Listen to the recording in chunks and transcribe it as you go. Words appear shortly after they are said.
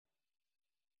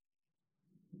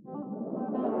Welcome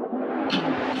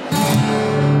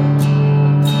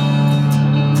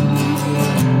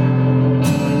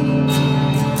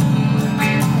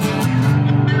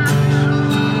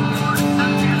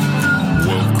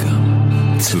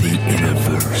to the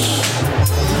Innerverse.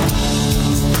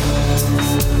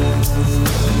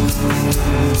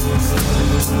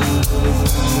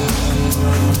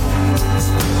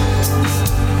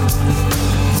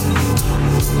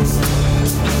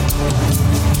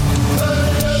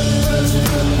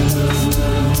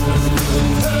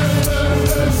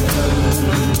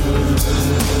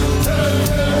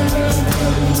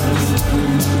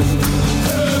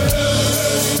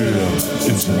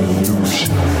 It's an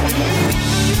illusion.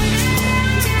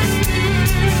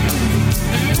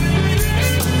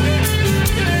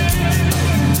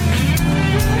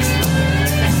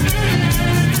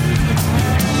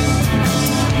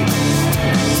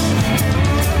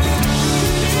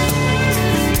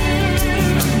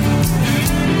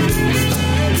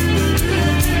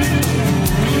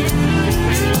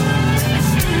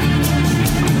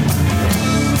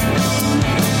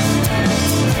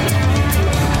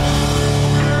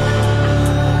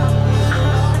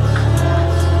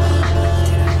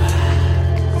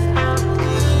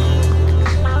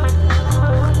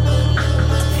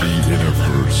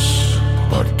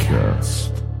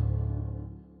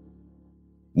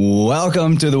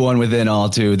 Welcome to the One Within All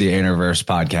to the Innerverse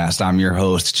podcast. I'm your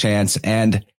host, Chance,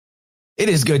 and it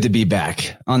is good to be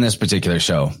back on this particular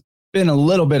show. Been a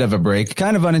little bit of a break,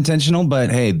 kind of unintentional, but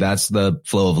hey, that's the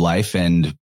flow of life,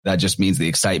 and that just means the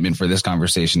excitement for this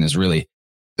conversation is really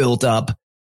built up.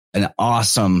 An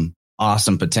awesome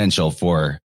potential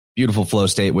for beautiful flow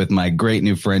state with my great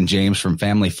new friend, James from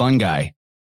Family Fun Guy.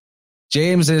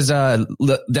 James is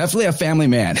definitely a family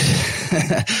man.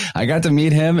 I got to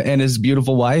meet him and his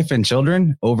beautiful wife and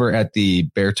children over at the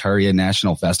Beartaria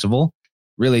National Festival.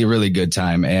 Really, really good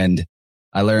time. And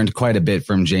I learned quite a bit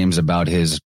from James about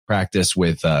his practice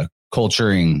with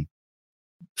culturing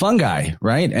fungi,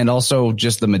 right? And also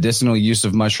just the medicinal use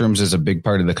of mushrooms is a big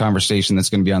part of the conversation that's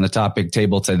going to be on the topic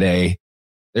table today.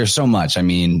 There's so much. I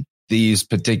mean, these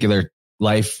particular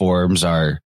life forms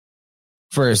are,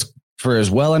 for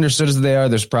as well understood as they are,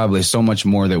 there's probably so much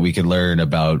more that we could learn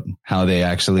about how they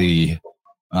actually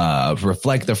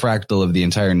reflect the fractal of the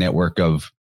entire network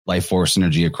of life force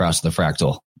energy across the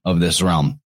fractal of this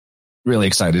realm. Really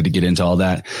excited to get into all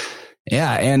that.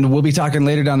 Yeah, and we'll be talking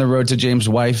later down the road to James'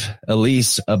 wife,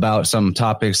 Elise, about some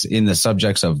topics in the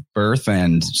subjects of birth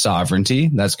and sovereignty.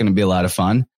 That's going to be a lot of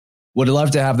fun. Would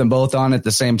love to have them both on at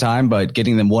the same time, but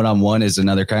getting them one-on-one is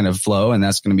another kind of flow, and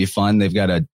that's going to be fun. They've got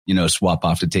to, swap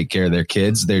off to take care of their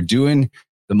kids. They're doing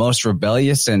the most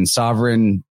rebellious and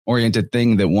sovereign-oriented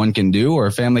thing that one can do or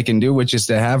a family can do, which is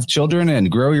to have children and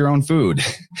grow your own food.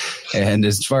 And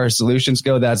as far as solutions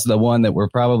go, that's the one that we're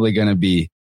probably going to be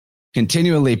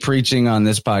continually preaching on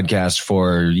this podcast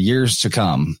for years to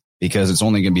come, because it's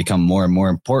only going to become more and more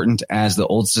important as the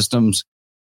old systems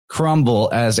crumble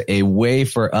as a way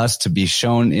for us to be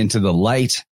shown into the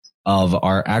light of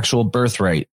our actual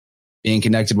birthright, being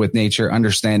connected with nature,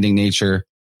 understanding nature,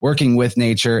 working with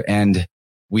nature. And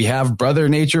we have Brother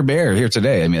Nature Bear here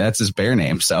today. I mean, that's his bear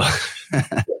name. So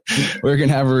we're going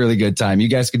to have a really good time. You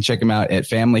guys can check him out at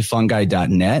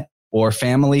familyfungi.net or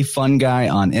Family Fun Guy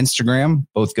on Instagram.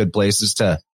 Both good places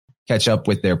to catch up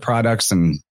with their products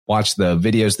and watch the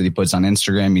videos that he puts on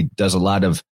Instagram. He does a lot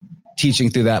of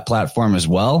teaching through that platform as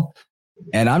well.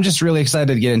 And I'm just really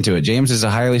excited to get into it. James is a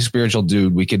highly spiritual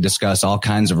dude. We could discuss all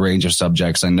kinds of range of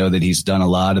subjects. I know that he's done a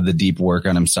lot of the deep work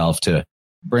on himself to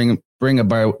bring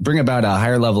about a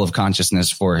higher level of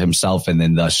consciousness for himself and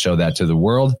then thus show that to the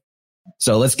world.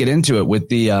 So let's get into it with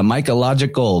the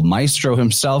mycological maestro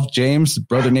himself, James,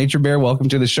 Brother Nature Bear. Welcome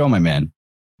to the show, my man.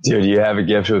 Dude, you have a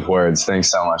gift with words. Thanks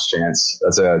so much, Chance.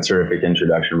 That's a terrific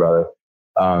introduction, brother.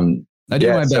 I do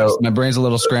my best. My brain's a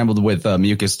little scrambled with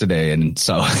mucus today. And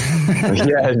so.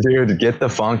 Yeah, dude, get the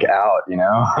funk out,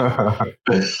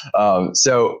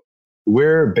 So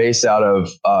we're based out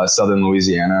of Southern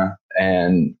Louisiana,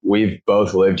 and we've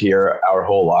both lived here our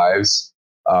whole lives.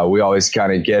 We always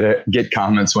kind of get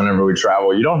comments whenever we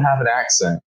travel. You don't have an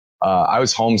accent. I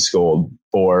was homeschooled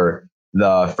for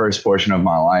the first portion of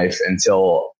my life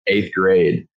until 8th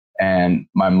grade. And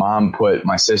my mom put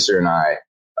my sister and I,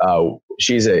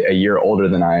 she's a year older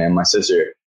than I am, my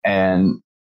sister, and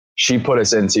she put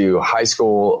us into high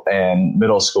school and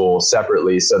middle school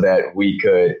separately so that we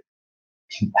could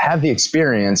have the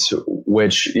experience,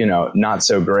 which, not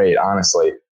so great,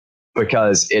 honestly,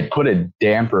 because it put a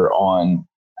damper on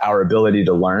our ability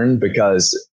to learn.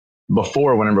 Because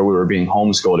before, whenever we were being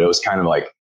homeschooled, it was kind of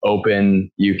like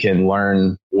open. You can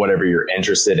learn whatever you're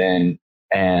interested in.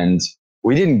 And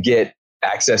we didn't get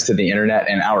access to the internet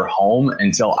in our home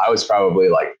until I was probably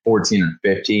like 14 or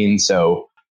 15. So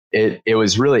it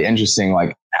was really interesting.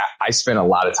 Like, I spent a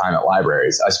lot of time at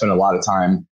libraries. I spent a lot of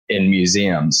time in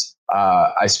museums.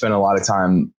 I spent a lot of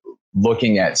time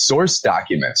looking at source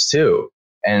documents too.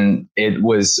 And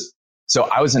so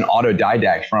I was an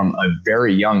autodidact from a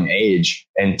very young age,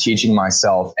 and teaching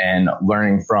myself and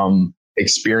learning from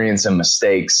experience and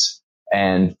mistakes,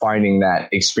 and finding that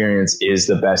experience is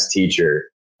the best teacher.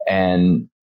 And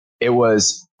it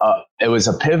was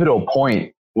a pivotal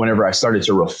point whenever I started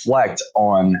to reflect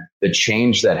on the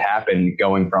change that happened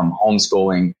going from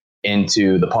homeschooling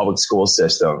into the public school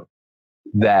system,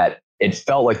 that it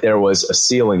felt like there was a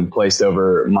ceiling placed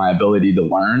over my ability to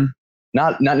learn.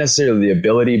 Not necessarily the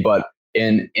ability, but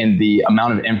in the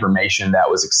amount of information that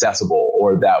was accessible,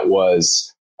 or that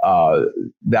was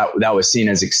seen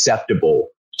as acceptable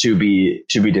to be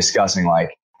discussing. Like,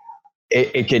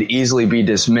 it could easily be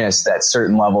dismissed that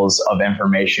certain levels of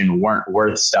information weren't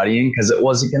worth studying because it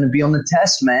wasn't going to be on the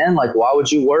test, man. Like, why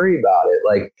would you worry about it?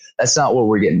 Like, that's not what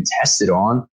we're getting tested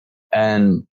on.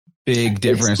 And big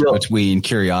difference between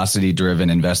curiosity-driven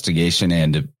investigation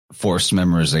and forced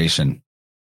memorization.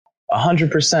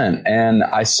 100%. And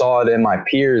I saw it in my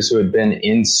peers who had been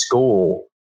in school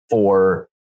for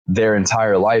their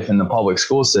entire life in the public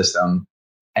school system.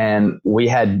 And we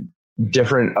had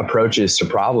different approaches to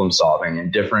problem solving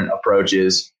and different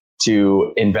approaches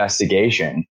to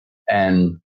investigation.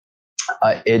 And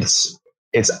it's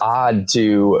odd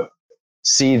to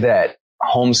see that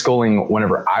homeschooling,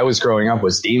 whenever I was growing up,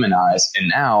 was demonized. And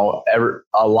now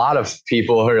a lot of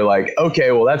people are like,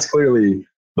 okay, well, that's clearly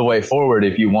the way forward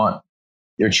if you want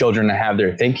your children to have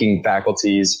their thinking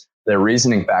faculties, their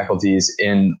reasoning faculties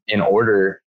in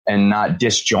order and not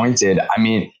disjointed. I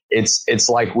mean, it's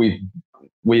like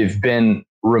we've been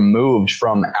removed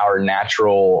from our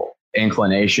natural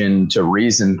inclination to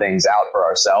reason things out for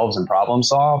ourselves and problem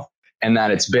solve, and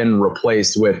that it's been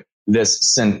replaced with this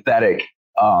synthetic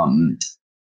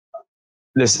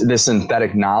this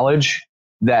synthetic knowledge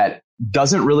that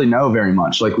doesn't really know very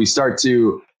much. Like, we start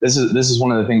to, this is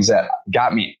one of the things that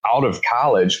got me out of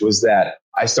college, was that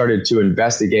I started to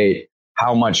investigate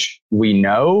how much we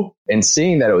know, and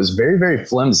seeing that it was very, very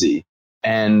flimsy,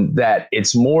 and that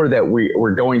it's more that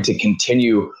we're going to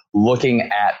continue looking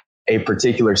at a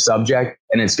particular subject,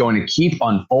 and it's going to keep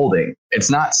unfolding. It's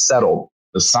not settled.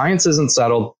 The science isn't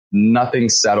settled.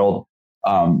 Nothing's settled.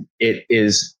 It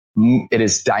is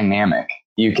dynamic.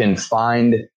 You can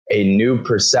find a new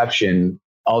perception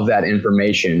of that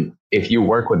information if you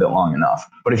work with it long enough.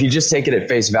 But if you just take it at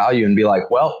face value and be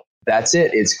like, well, that's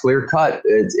it, it's clear cut,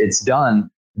 it's done,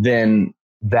 then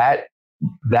that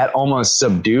almost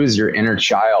subdues your inner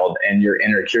child and your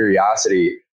inner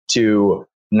curiosity to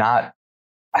not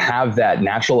have that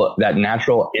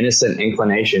natural innocent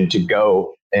inclination to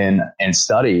go and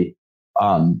study.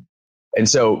 And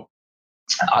so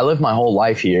I lived my whole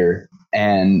life here,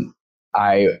 and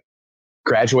I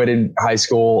graduated high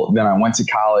school. Then I went to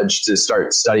college to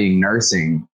start studying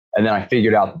nursing. And then I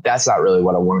figured out that that's not really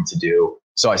what I wanted to do.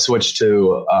 So I switched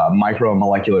to micro and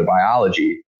molecular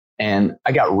biology, and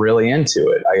I got really into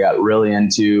it. I got really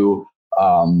into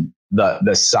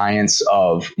the science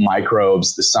of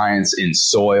microbes, the science in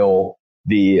soil,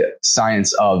 the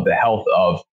science of the health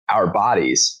of our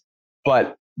bodies.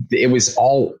 But it was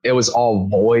all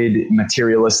void,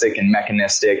 materialistic, and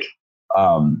mechanistic.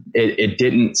 It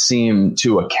didn't seem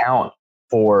to account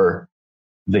for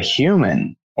the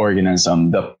human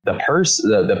organism, the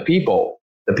people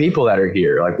that are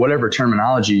here. Like, whatever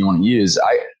terminology you want to use,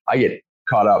 I get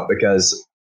caught up because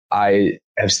I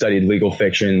have studied legal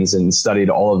fictions and studied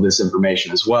all of this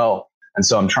information as well. And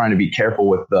so I'm trying to be careful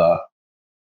with the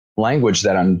language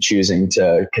that I'm choosing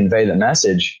to convey the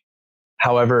message.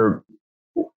 However,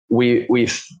 we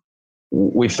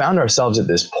found ourselves at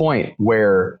this point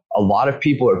where a lot of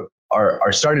people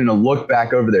are starting to look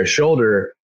back over their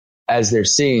shoulder as they're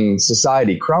seeing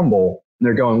society crumble. And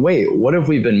they're going, wait, what have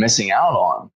we been missing out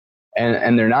on?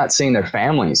 And they're not seeing their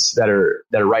families that are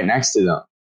right next to them.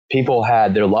 People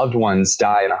had their loved ones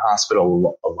die in a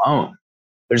hospital alone.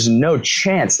 There's no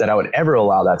chance that I would ever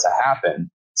allow that to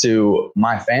happen to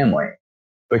my family,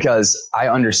 because I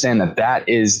understand that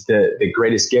is the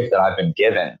greatest gift that I've been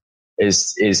given,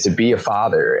 is to be a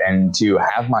father and to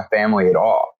have my family at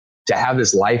all, to have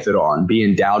this life at all, and be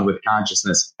endowed with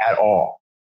consciousness at all.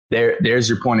 There's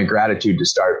your point of gratitude to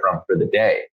start from for the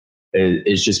day,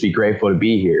 is just be grateful to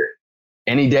be here.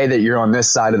 Any day that you're on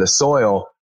this side of the soil,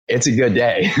 it's a good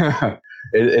day.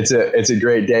 It's a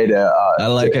great day to. I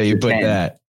like how you put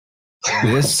that.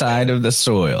 This side of the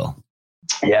soil.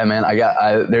 Yeah, man.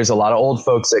 There's a lot of old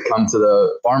folks that come to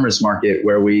the farmers market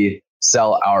where we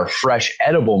sell our fresh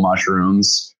edible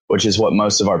mushrooms, which is what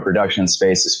most of our production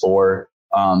space is for.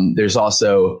 There's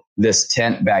also this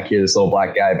tent back here. This little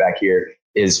black guy back here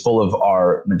is full of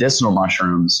our medicinal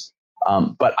mushrooms.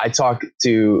 But I talk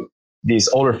to these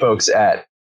older folks at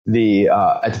the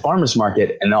farmers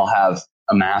market, and they'll have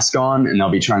a mask on, and they'll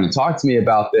be trying to talk to me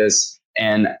about this.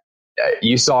 And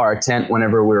you saw our tent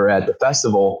whenever we were at the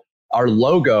festival. Our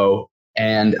logo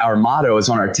and our motto is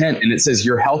on our tent, and it says,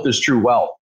 "Your health is true wealth."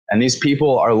 And these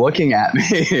people are looking at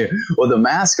me with a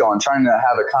mask on, trying to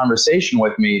have a conversation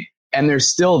with me. And there's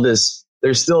still this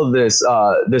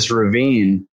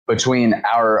ravine between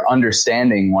our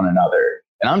understanding one another.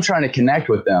 And I'm trying to connect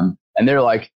with them. And they're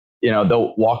like,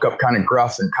 they'll walk up kind of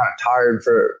gruff and kind of tired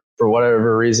for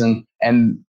whatever reason.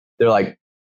 And they're like,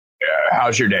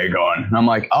 "How's your day going?" And I'm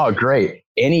like, "Oh, great.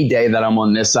 Any day that I'm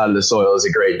on this side of the soil is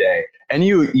a great day." And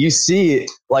you see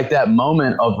like that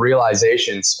moment of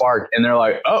realization spark, and they're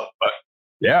like, "Oh,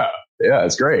 yeah,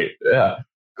 it's great. Yeah,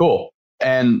 cool."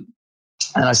 And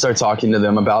I start talking to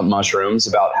them about mushrooms,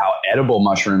 about how edible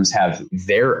mushrooms have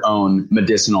their own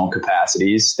medicinal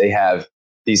capacities. They have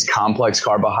these complex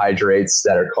carbohydrates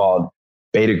that are called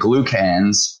beta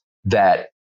glucans that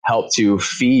help to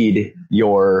feed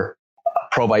your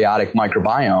probiotic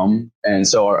microbiome. And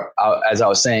so as I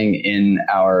was saying in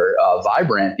our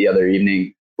Vibrant the other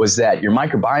evening, was that your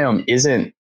microbiome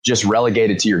isn't just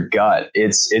relegated to your gut.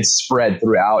 It's spread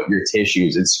throughout your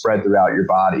tissues. It's spread throughout your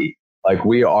body. Like,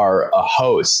 we are a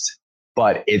host,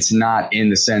 but it's not in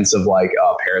the sense of like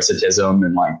parasitism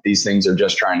and like these things are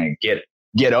just trying to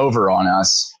get over on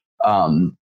us.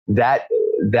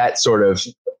 That sort of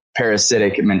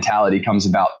parasitic mentality comes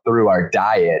about through our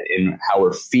diet and how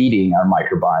we're feeding our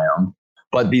microbiome.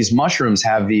 But these mushrooms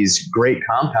have these great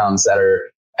compounds that are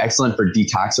excellent for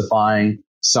detoxifying.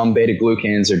 Some beta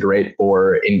glucans are great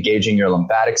for engaging your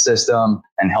lymphatic system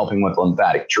and helping with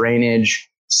lymphatic drainage.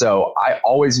 So I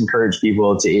always encourage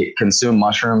people to consume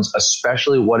mushrooms,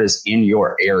 especially what is in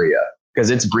your area, because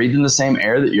it's breathing the same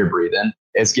air that you're breathing.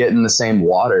 It's getting the same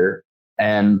water,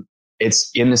 and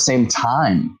it's in the same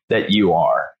time that you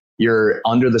are. You're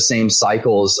under the same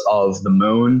cycles of the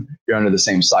moon. You're under the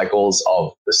same cycles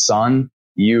of the sun.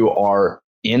 You are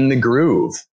in the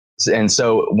groove. And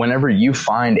so whenever you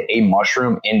find a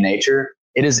mushroom in nature,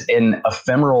 it is an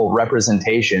ephemeral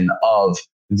representation of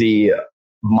the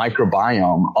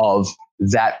microbiome of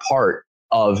that part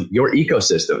of your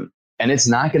ecosystem. And it's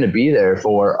not going to be there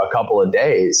for a couple of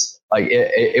days. Like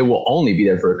it will only be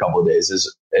there for a couple of days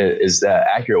is the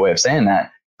accurate way of saying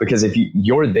that. Because if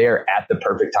you're there at the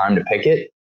perfect time to pick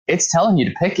it, it's telling you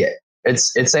to pick it.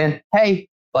 It's saying, hey,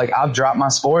 like, I've dropped my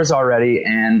spores already,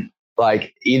 and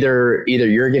like either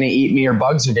you're going to eat me or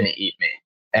bugs are going to eat me.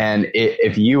 And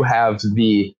if you have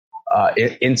the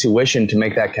intuition to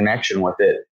make that connection with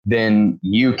it, then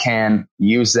you can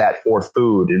use that for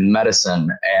food and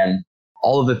medicine and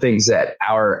all of the things that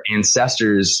our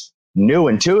ancestors knew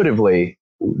intuitively.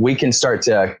 We can start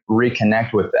to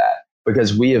reconnect with that,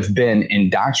 because we have been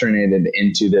indoctrinated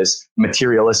into this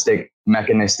materialistic,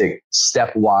 mechanistic,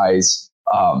 stepwise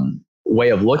way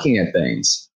of looking at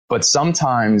things. But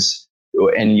sometimes,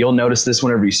 and you'll notice this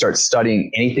whenever you start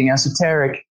studying anything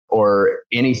esoteric or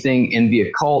anything in the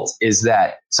occult, is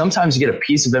that sometimes you get a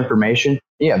piece of information,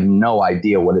 you have no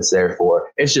idea what it's there for.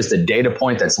 It's just a data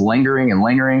point that's lingering and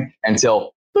lingering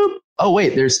until, boop, oh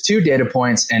wait, there's two data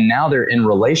points and now they're in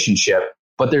relationship,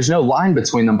 but there's no line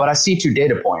between them, but I see two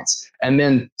data points. And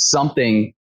then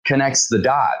something connects the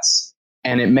dots,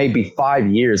 and it may be 5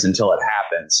 years until it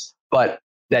happens, but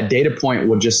that data point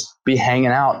will just be hanging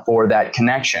out for that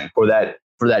connection, for that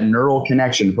neural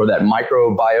connection, for that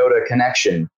microbiota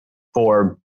connection,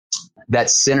 for that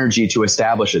synergy to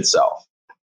establish itself.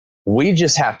 We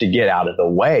just have to get out of the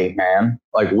way, man.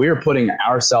 Like, we're putting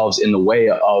ourselves in the way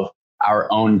of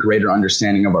our own greater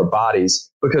understanding of our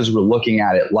bodies, because we're looking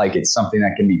at it like it's something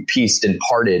that can be pieced and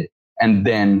parted and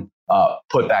then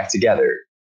put back together.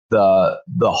 The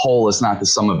whole is not the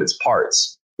sum of its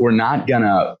parts. We're not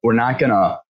gonna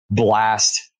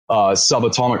blast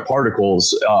subatomic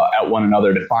particles at one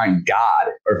another to find God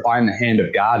or find the hand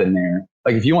of God in there.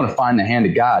 Like, if you want to find the hand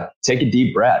of God, take a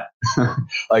deep breath.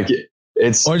 Like,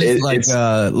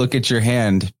 look at your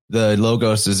hand. The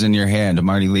Logos is in your hand.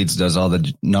 Marty Leeds does all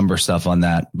the number stuff on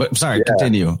that. But sorry,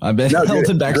 continue. I've been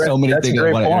holding back so many things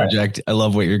I want to interject. I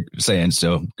love what you're saying,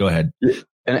 so go ahead.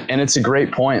 And it's a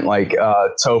great point. Like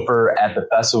Topher at the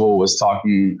festival was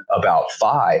talking about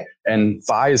Phi, and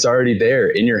Phi is already there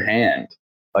in your hand.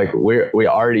 Like, we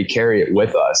already carry it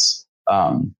with us.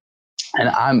 And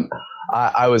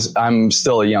I'm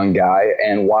still a young guy.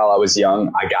 And while I was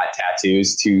young, I got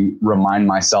tattoos to remind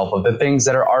myself of the things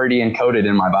that are already encoded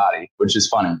in my body, which is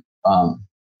funny.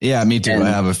 Yeah, me too. I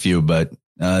have a few, but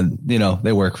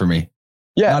they work for me.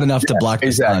 Yeah. Not enough to block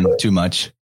the sun too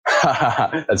much.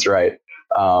 That's right.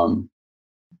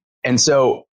 And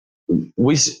so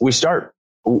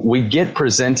we get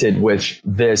presented with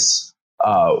this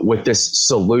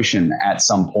solution at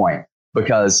some point,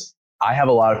 because I have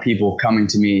a lot of people coming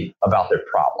to me about their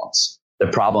problems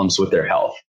with their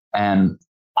health. And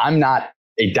I'm not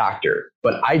a doctor,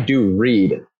 but I do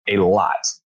read a lot.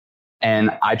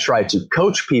 And I try to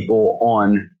coach people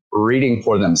on reading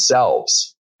for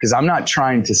themselves, because I'm not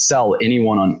trying to sell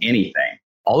anyone on anything.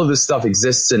 All of this stuff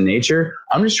exists in nature.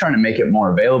 I'm just trying to make it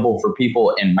more available for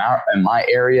people in my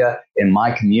area, in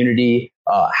my community,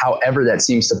 however that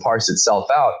seems to parse itself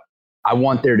out. I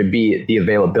want there to be the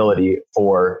availability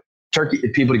for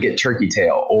people to get turkey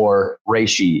tail or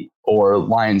reishi or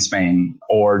lion's mane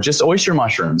or just oyster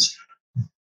mushrooms.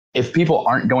 If people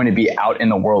aren't going to be out in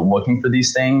the world looking for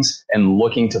these things and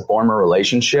looking to form a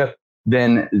relationship,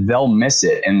 then they'll miss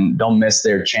it, and they'll miss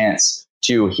their chance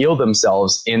to heal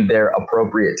themselves in their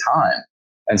appropriate time.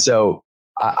 And so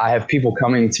I have people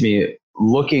coming to me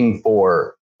looking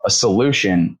for a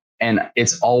solution, and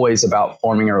it's always about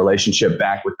forming a relationship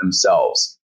back with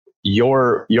themselves.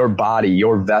 Your body,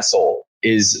 your vessel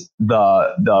is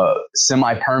the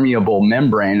semi-permeable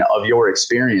membrane of your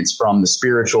experience from the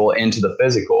spiritual into the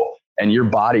physical. And your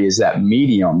body is that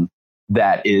medium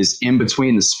that is in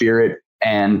between the spirit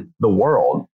and the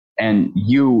world. And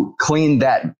you clean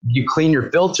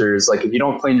your filters. Like if you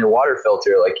don't clean your water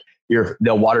filter, like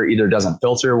the water either doesn't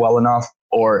filter well enough,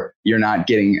 or you're not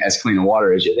getting as clean a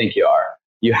water as you think you are.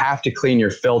 You have to clean your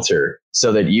filter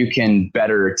so that you can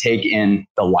better take in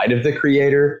the light of the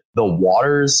Creator, the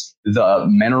waters, the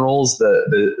minerals,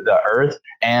 the earth,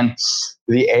 and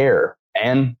the air,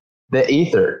 and the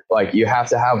ether. Like you have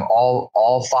to have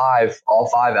all five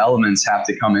elements have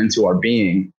to come into our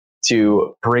being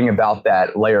to bring about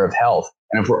that layer of health.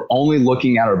 And if we're only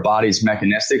looking at our bodies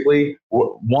mechanistically,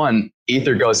 one,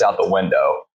 ether goes out the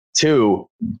window. Two,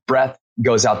 breath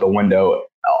goes out the window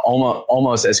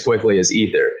almost as quickly as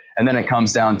ether. And then it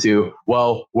comes down to,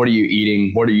 well, what are you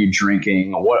eating? What are you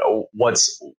drinking? What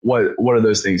are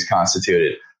those things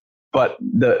constituted? But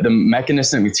the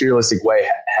mechanistic materialistic way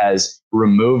has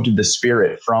removed the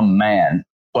spirit from man,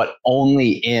 but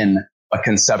only in a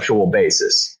conceptual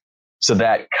basis. So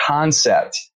that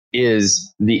concept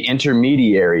is the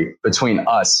intermediary between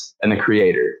us and the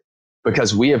Creator,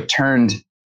 because we have turned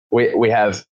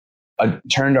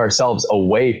ourselves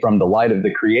away from the light of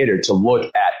the Creator to look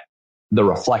at the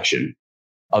reflection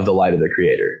of the light of the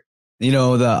Creator. You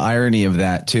know, the irony of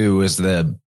that too is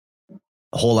the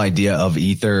whole idea of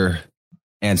ether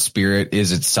and spirit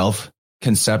is itself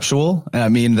conceptual. And I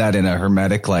mean that in a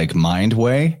hermetic, like mind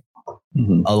way.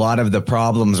 Mm-hmm. A lot of the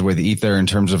problems with ether in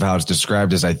terms of how it's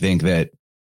described is I think that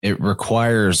it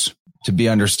requires to be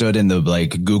understood in the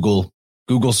like Google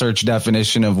search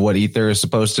definition of what ether is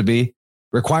supposed to be,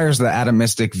 requires the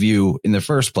atomistic view in the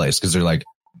first place. Because they're like,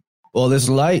 well, this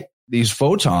light,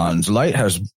 light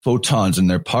has photons in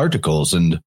their particles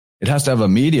and it has to have a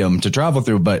medium to travel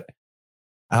through. But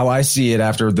how I see it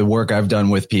after the work I've done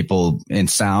with people in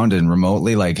sound and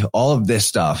remotely, like all of this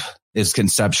stuff is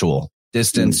conceptual.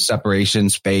 Distance, separation,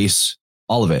 space,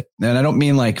 all of it. And I don't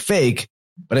mean like fake,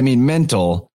 but I mean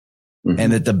mental. Mm-hmm.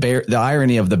 And that the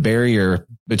irony of the barrier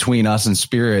between us and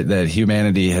spirit that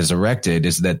humanity has erected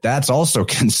is that that's also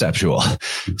conceptual.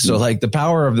 Mm-hmm. So like the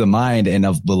power of the mind and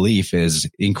of belief is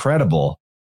incredible.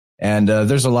 And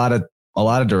there's a lot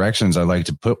of directions I'd like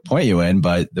to point you in.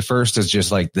 But the first is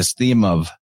just like this theme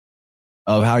of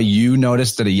how you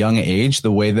noticed at a young age,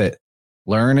 the way that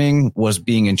learning was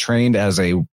being entrained as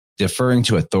a deferring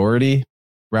to authority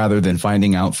rather than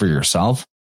finding out for yourself.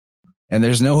 And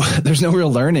there's no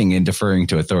real learning in deferring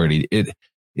to authority. It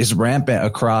is rampant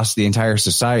across the entire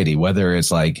society, whether it's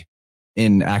like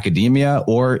in academia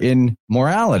or in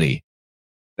morality.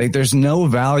 Like there's no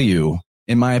value,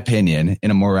 in my opinion,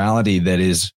 in a morality that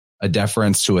is a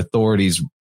deference to authorities'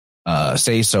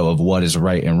 say so of what is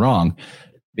right and wrong,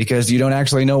 because you don't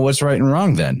actually know what's right and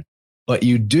wrong then. But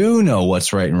you do know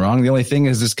what's right and wrong. The only thing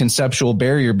is this conceptual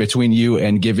barrier between you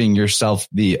and giving yourself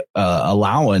the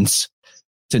allowance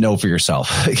to know for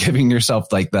yourself, giving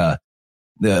yourself like the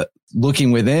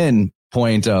looking within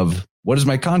point of what does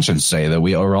my conscience say that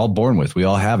we are all born with? We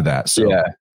all have that. So. Yeah.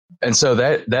 And so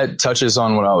that touches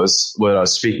on what I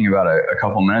was speaking about a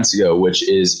couple minutes ago, which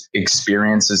is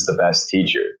experience is the best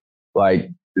teacher. Like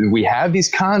we have these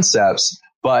concepts,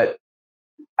 but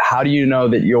how do you know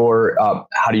that you're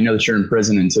in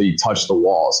prison until you touch the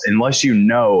walls? Unless you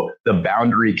know the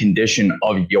boundary condition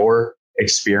of your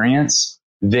experience,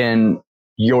 then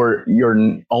you're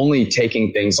only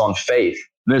taking things on faith.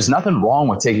 There's nothing wrong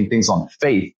with taking things on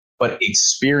faith, but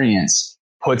experience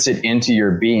puts it into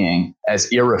your being as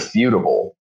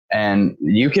irrefutable. And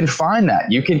you can find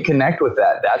that. You can connect with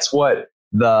that. That's what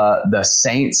the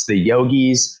saints, the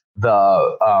yogis,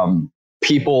 the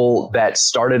people that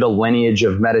started a lineage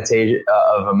of meditation,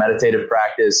 of a meditative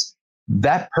practice,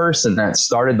 that person that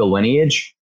started the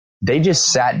lineage, they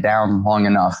just sat down long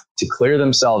enough to clear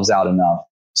themselves out enough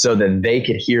so that they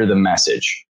could hear the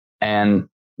message. And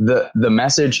the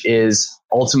message is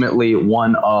ultimately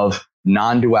one of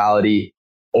non-duality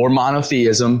or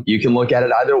monotheism. You can look at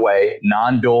it either way.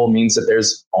 Non-dual means that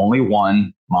there's only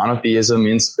one. Monotheism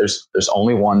means there's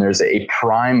only one. There's a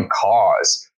prime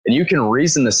cause. And you can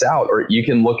reason this out, or you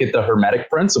can look at the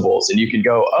Hermetic principles and you can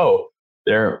go, oh,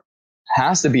 there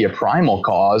has to be a primal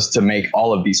cause to make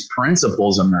all of these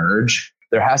principles emerge.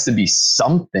 There has to be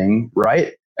something,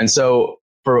 right? And so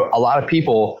for a lot of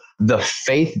people, the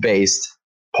faith-based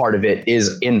part of it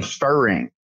is inferring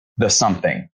the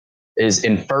something, is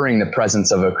inferring the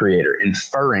presence of a creator,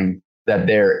 inferring that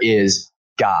there is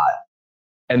God.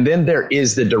 And then there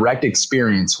is the direct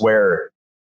experience where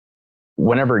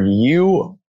whenever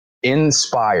you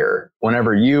inspire,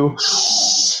 whenever you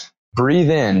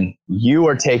breathe in, you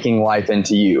are taking life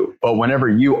into you. But whenever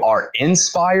you are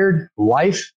inspired,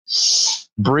 life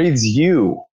breathes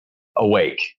you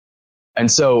awake. And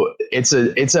so it's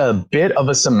a bit of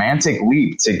a semantic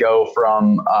leap to go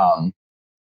from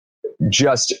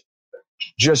just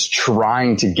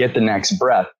trying to get the next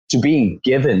breath to being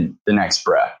given the next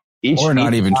breath. Or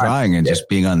not even trying and just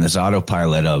being on this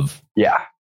autopilot of,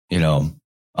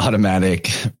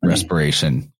 automatic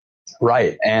respiration.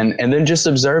 Right. And then just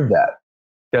observe that,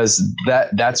 because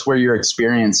that's where your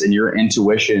experience and your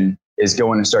intuition is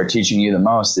going to start teaching you the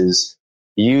most. Is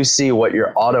you see what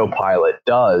your autopilot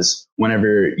does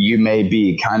whenever you may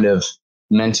be kind of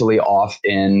mentally off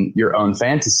in your own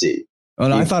fantasy.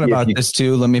 Well, I thought about this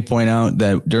too. Let me point out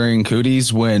that during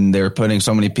Cooties, when they were putting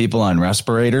so many people on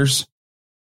respirators,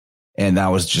 and that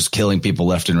was just killing people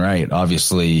left and right,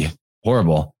 obviously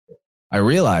horrible, I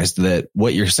realized that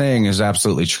what you're saying is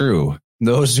absolutely true.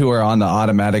 Those who are on the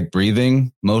automatic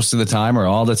breathing most of the time or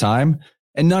all the time,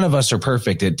 and none of us are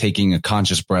perfect at taking a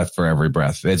conscious breath for every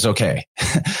breath. It's okay.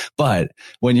 But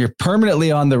when you're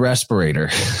permanently on the respirator,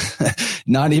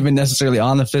 not even necessarily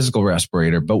on the physical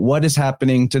respirator, but what is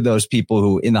happening to those people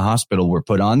who in the hospital were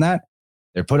put on that?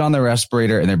 They're put on the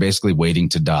respirator and they're basically waiting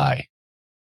to die.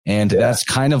 And that's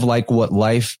kind of like what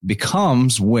life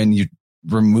becomes when you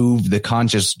remove the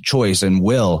conscious choice and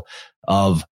will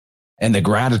of, and the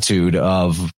gratitude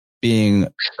of being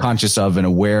conscious of and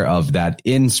aware of that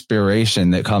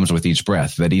inspiration that comes with each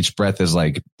breath, that each breath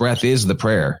is the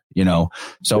prayer,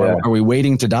 So are we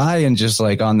waiting to die and just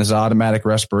like on this automatic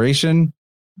respiration?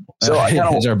 So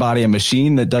is our body a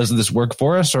machine that does this work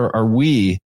for us? Or are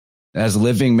we as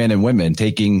living men and women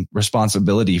taking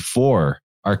responsibility for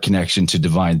our connection to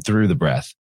divine through the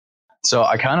breath? So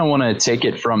I kind of want to take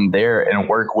it from there and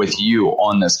work with you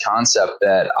on this concept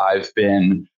that I've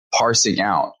been parsing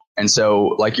out. And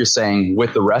so, like you're saying,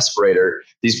 with the respirator,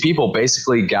 these people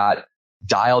basically got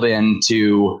dialed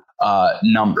into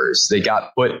numbers. They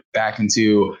got put back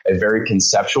into a very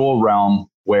conceptual realm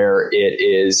where it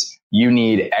is you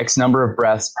need X number of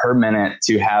breaths per minute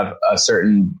to have a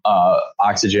certain blood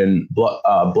oxygen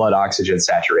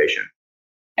saturation.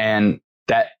 And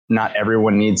that not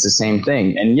everyone needs the same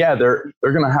thing. And yeah, they're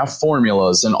going to have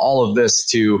formulas and all of this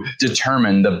to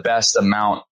determine the best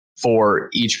amount for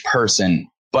each person.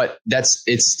 But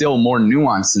it's still more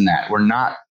nuanced than that. We're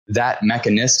not that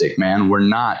mechanistic, man. We're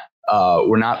not a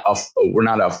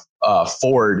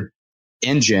Ford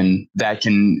engine that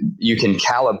you can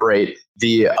calibrate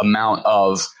the amount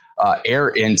of air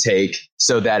intake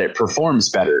so that it performs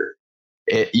better.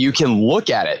 You can look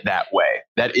at it that way.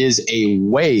 That is a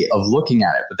way of looking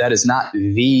at it, but that is not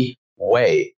the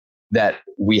way that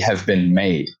we have been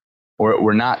made.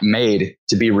 We're not made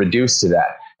to be reduced to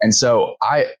that. And so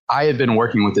I have been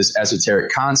working with this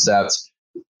esoteric concept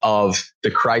of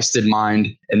the Christed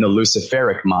mind and the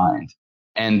Luciferic mind,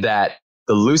 and that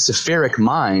the Luciferic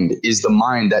mind is the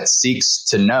mind that seeks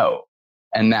to know,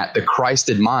 and that the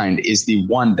Christed mind is the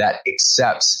one that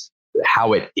accepts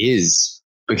how it is,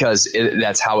 because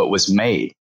that's how it was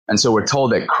made. And so we're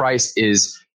told that Christ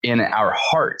is in our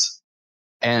heart.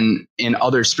 And in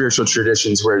other spiritual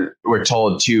traditions, we're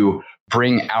told to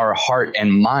bring our heart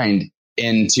and mind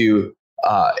into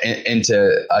a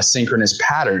synchronous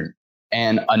pattern.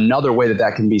 And another way that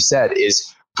that can be said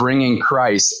is bringing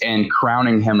Christ and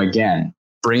crowning him again,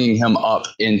 bringing him up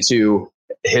into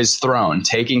his throne,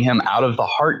 taking him out of the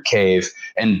heart cave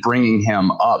and bringing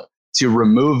him up to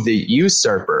remove the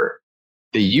usurper.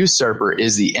 The usurper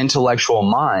is the intellectual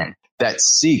mind that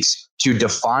seeks to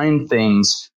define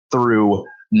things through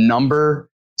number,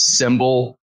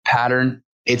 symbol, pattern.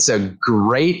 It's a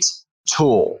great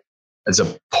tool. It's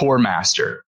a poor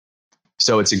master.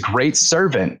 So it's a great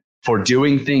servant for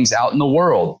doing things out in the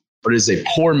world, but is a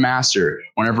poor master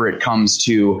whenever it comes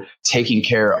to taking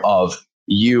care of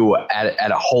you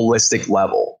at a holistic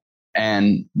level.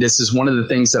 And this is one of the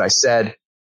things that I said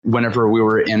whenever we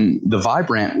were in the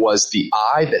Vibrant was the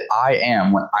I that I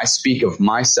am when I speak of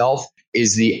myself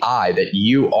is the I that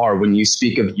you are when you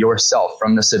speak of yourself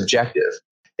from the subjective.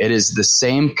 It is the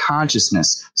same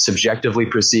consciousness subjectively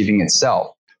perceiving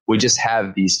itself. We just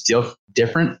have these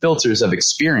different filters of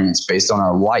experience based on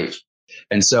our life.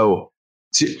 And so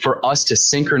for us to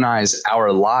synchronize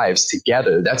our lives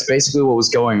together, that's basically what was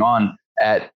going on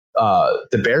at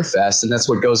the Bear Fest. And that's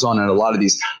what goes on at a lot of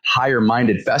these higher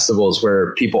minded festivals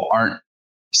where people aren't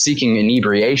seeking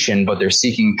inebriation, but they're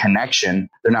seeking connection.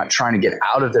 They're not trying to get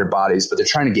out of their bodies, but they're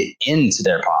trying to get into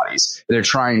their bodies. They're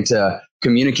trying to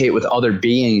communicate with other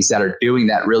beings that are doing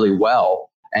that really well.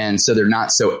 And so they're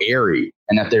not so airy,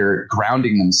 and that they're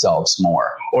grounding themselves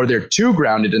more, or they're too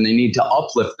grounded and they need to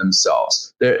uplift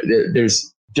themselves.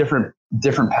 There's different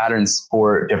patterns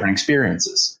for different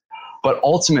experiences. But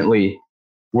ultimately,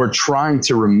 we're trying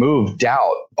to remove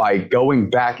doubt by going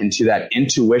back into that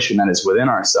intuition that is within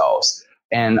ourselves.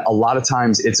 And a lot of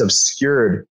times it's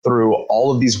obscured through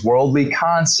all of these worldly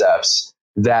concepts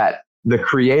that the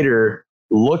Creator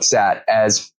looks at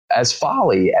as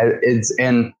folly.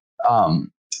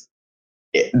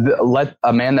 Let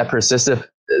a man that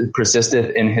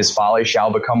persisteth in his folly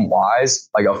shall become wise.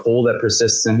 Like a fool that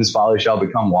persists in his folly shall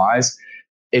become wise.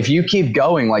 If you keep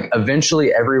going, like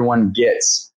eventually everyone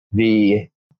gets the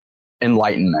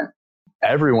enlightenment.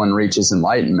 Everyone reaches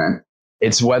enlightenment.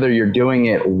 It's whether you're doing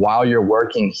it while you're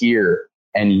working here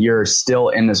and you're still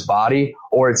in this body,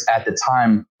 or it's at the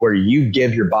time where you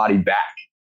give your body back,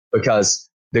 because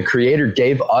the Creator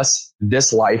gave us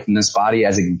this life and this body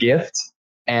as a gift.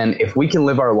 And if we can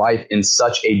live our life in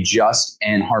such a just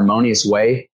and harmonious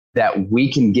way that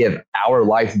we can give our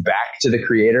life back to the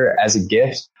Creator as a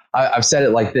gift, I've said it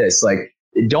like this, like,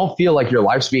 don't feel like your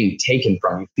life's being taken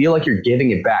from you. Feel like you're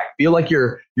giving it back. Feel like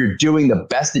you're doing the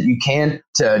best that you can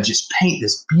to just paint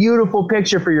this beautiful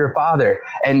picture for your Father.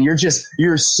 And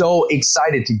you're so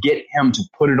excited to get him to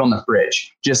put it on the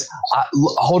fridge.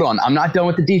 Hold on. I'm not done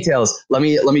with the details. Let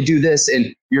me do this.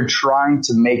 And you're trying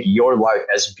to make your life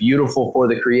as beautiful for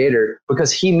the Creator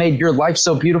because he made your life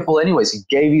so beautiful anyways. He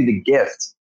gave you the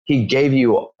gift. He gave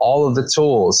you all of the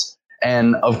tools.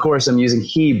 And of course I'm using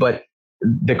he, but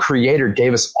the Creator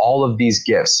gave us all of these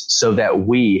gifts so that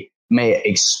we may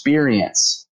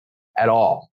experience at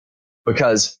all,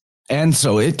 and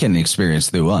so it can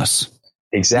experience through us.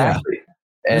 Exactly.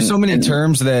 Yeah. There's so many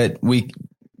terms that we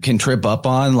can trip up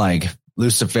on, like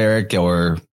Luciferic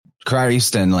or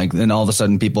Christ, and then all of a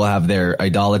sudden people have their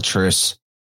idolatrous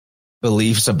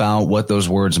beliefs about what those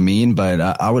words mean. But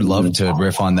I would love to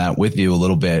riff on that with you a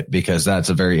little bit, because that's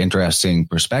a very interesting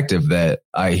perspective that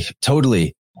I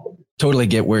totally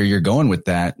get where you're going with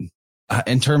that.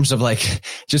 In terms of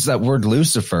just that word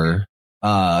Lucifer,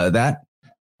 that,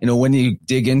 when you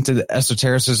dig into the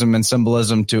esotericism and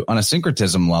symbolism on a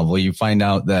syncretism level, you find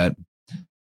out that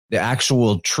the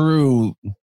actual true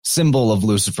symbol of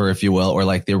Lucifer, if you will, or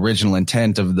the original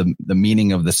intent of the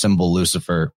meaning of the symbol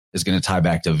Lucifer is going to tie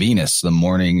back to Venus, the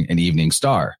morning and evening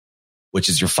star, which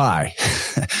is your phi,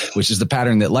 which is the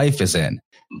pattern that life is in.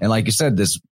 And like you said,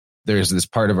 there's this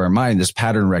part of our mind, this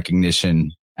pattern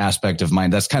recognition aspect of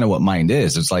mind. That's kind of what mind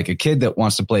is. It's like a kid that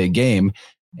wants to play a game,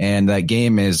 and that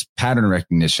game is pattern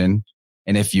recognition.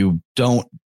 And if you don't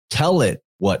tell it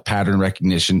what pattern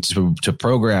recognition to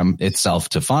program itself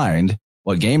to find,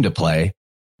 what game to play,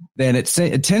 then it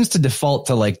tends to default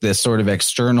to this sort of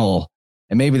external,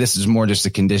 and maybe this is more just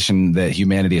a condition that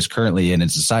humanity is currently in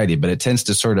society, but it tends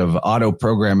to sort of auto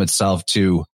program itself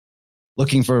to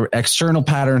looking for external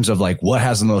patterns of what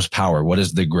has the most power? What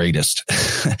is the greatest?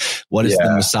 What is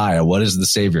the Messiah? What is the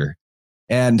Savior?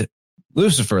 And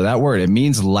Lucifer, that word, it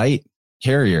means light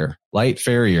carrier, light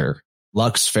farrier,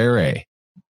 lux ferre.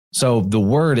 So the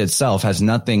word itself has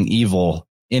nothing evil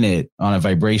in it on a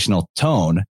vibrational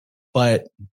tone. But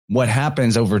what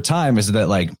happens over time is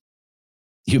that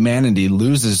humanity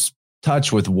loses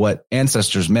touch with what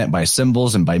ancestors meant by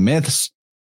symbols and by myths,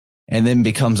 and then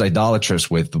becomes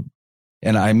idolatrous with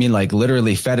And I mean, like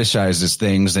literally fetishizes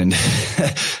things and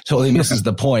totally misses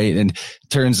the point and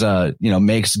turns,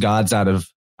 makes gods out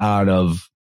of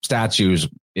statues,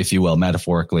 if you will,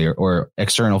 metaphorically or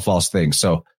external false things.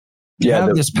 So you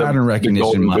have this pattern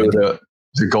recognition mind.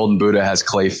 The golden Buddha has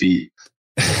clay feet.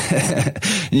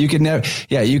 You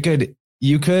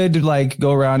could like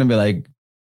go around and be like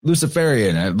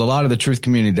Luciferian. A lot of the truth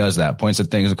community does that, points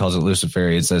at things and calls it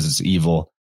Luciferian, says it's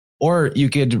evil. Or you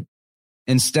could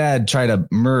instead try to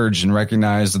merge and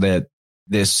recognize that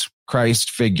this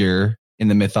Christ figure in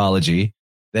the mythology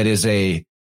that is a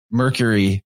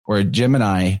Mercury or a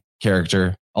Gemini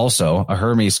character, also a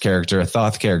Hermes character, a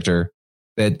Thoth character,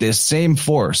 that this same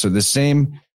force or the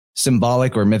same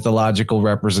symbolic or mythological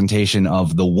representation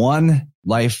of the one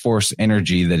life force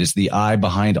energy that is the eye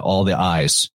behind all the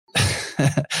eyes.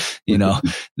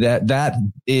 That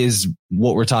is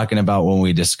what we're talking about when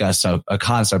we discuss a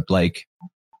concept like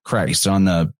Christ on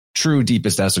the true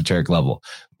deepest esoteric level,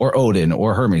 or Odin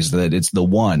or Hermes, that it's the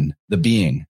one, the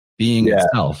being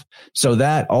itself. So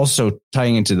that also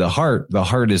tying into the heart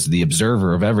is the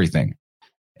observer of everything.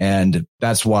 And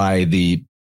that's why the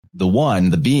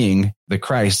one, the being, the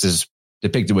Christ is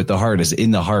depicted with the heart, is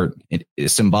in the heart. It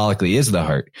symbolically is the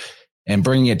heart. And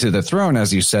bringing it to the throne,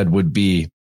 as you said, would be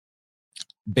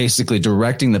basically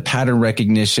directing the pattern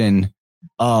recognition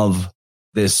of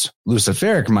this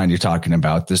Luciferic mind you're talking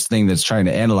about, this thing that's trying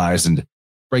to analyze and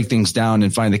break things down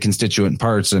and find the constituent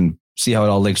parts and see how it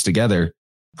all links together,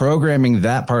 programming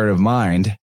that part of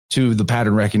mind to the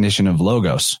pattern recognition of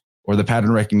logos, or the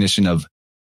pattern recognition of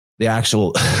the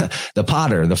actual, the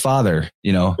potter, the father,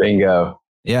 Bingo.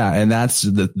 Yeah. And that's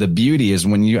the beauty is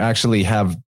when you actually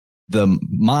have the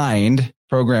mind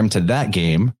programmed to that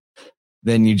game,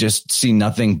 then you just see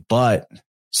nothing but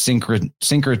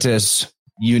syncretous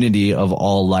unity of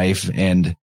all life.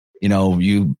 And,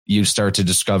 you start to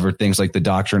discover things like the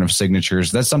doctrine of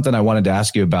signatures. That's something I wanted to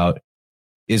ask you about.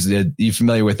 Are you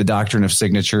familiar with the doctrine of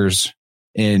signatures?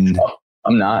 I'm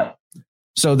not.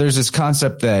 So there's this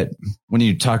concept that when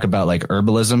you talk about like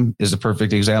herbalism is a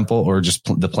perfect example, or just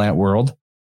the plant world,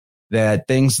 that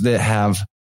things that have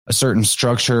a certain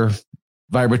structure,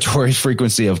 vibratory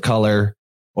frequency of color,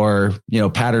 or,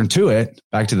 pattern to it,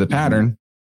 back to the pattern,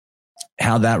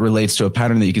 how that relates to a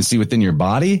pattern that you can see within your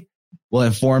body will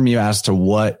inform you as to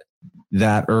what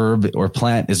that herb or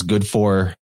plant is good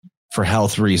for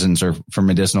health reasons or for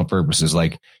medicinal purposes.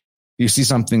 Like you see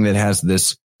something that has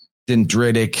this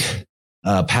dendritic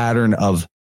pattern of,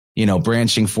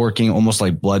 branching, forking, almost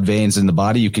like blood veins in the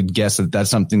body. You could guess that that's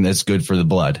something that's good for the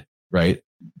blood, right?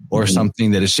 Or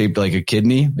something that is shaped like a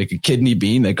kidney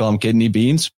bean. They call them kidney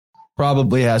beans.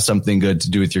 Probably has something good to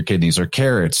do with your kidneys. Or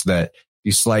carrots, that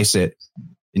you slice it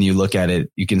and you look at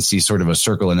it, you can see sort of a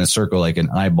circle in a circle, like an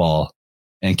eyeball,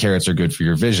 and carrots are good for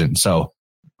your vision. So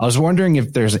I was wondering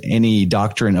if there's any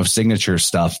doctrine of signature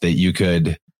stuff that you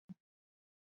could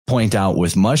point out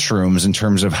with mushrooms in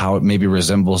terms of how it maybe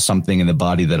resembles something in the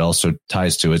body that also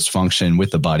ties to its function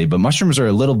with the body. But mushrooms are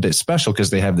a little bit special because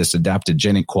they have this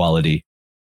adaptogenic quality.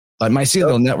 But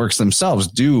mycelial networks themselves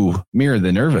do mirror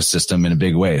the nervous system in a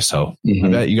big way. So I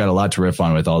bet you got a lot to riff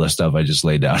on with all this stuff I just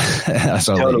laid down.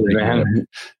 Totally, man.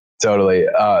 Totally.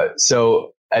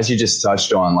 So as you just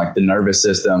touched on, like the nervous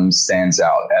system stands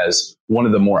out as one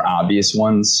of the more obvious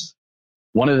ones.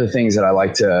 One of the things that I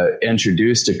like to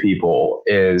introduce to people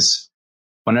is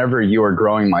whenever you are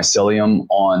growing mycelium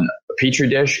on a petri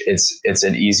dish, it's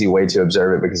an easy way to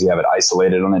observe it because you have it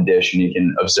isolated on a dish and you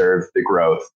can observe the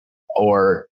growth.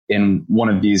 Or in one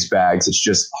of these bags, it's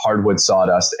just hardwood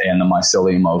sawdust and the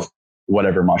mycelium of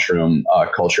whatever mushroom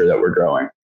culture that we're growing.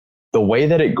 The way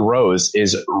that it grows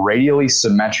is radially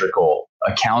symmetrical,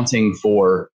 accounting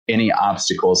for any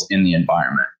obstacles in the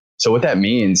environment. So what that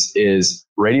means is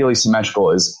radially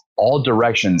symmetrical is all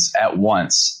directions at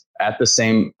once at the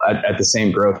same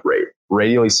growth rate.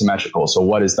 Radially symmetrical. So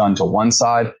what is done to one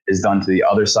side is done to the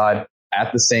other side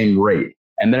at the same rate.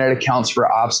 And then it accounts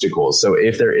for obstacles. So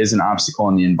if there is an obstacle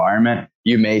in the environment,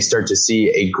 you may start to see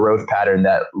a growth pattern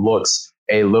that looks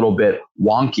a little bit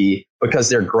wonky because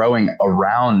they're growing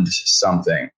around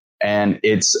something. And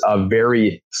it's a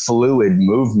very fluid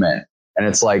movement. And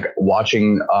it's like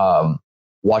watching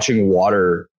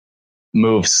water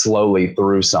move slowly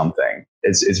through something.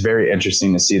 It's very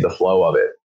interesting to see the flow of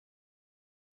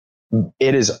it.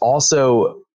 It is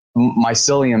also,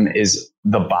 mycelium is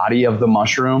the body of the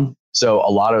mushroom. So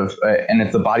and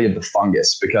it's the body of the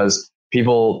fungus, because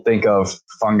people think of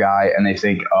fungi and they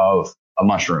think of a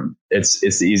mushroom. It's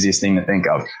the easiest thing to think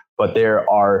of. But there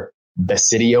are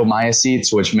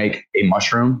basidiomycetes, which make a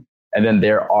mushroom. And then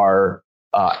there are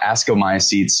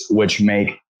ascomycetes, which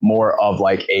make more of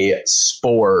like a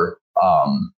spore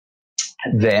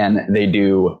than they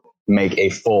do make a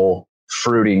full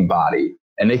fruiting body.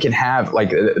 And they can have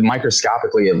like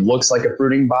microscopically, it looks like a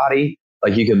fruiting body.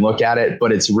 Like you can look at it,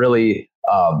 but it's really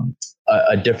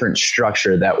a different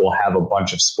structure that will have a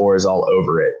bunch of spores all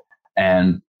over it.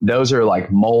 And those are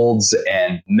like molds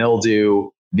and mildew.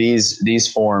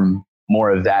 These form more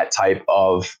of that type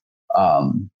of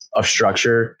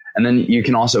structure. And then you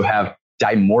can also have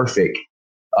dimorphic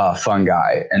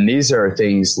fungi. And these are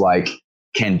things like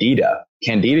Candida.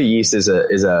 Candida yeast is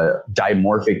a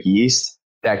dimorphic yeast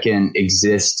that can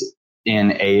exist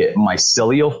in a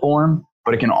mycelial form,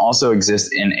 but it can also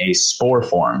exist in a spore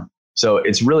form. So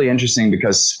it's really interesting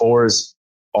because spores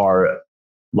are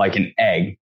like an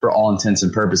egg for all intents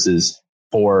and purposes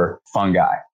for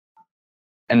fungi.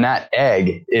 And that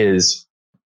egg is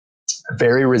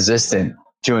very resistant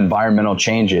to environmental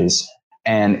changes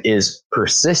and is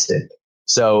persistent.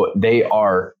 So they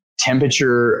are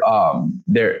temperature,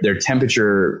 they're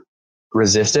temperature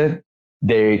resistant.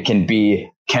 They can be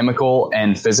chemical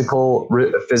and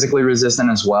physically resistant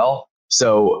as well.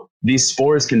 So these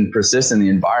spores can persist in the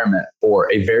environment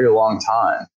for a very long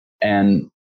time. And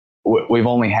we've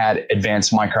only had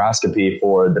advanced microscopy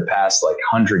for the past like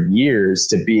 100 years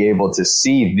to be able to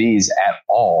see these at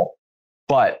all.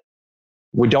 But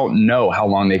we don't know how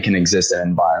long they can exist in an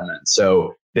environment.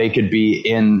 So they could be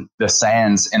in the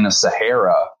sands in the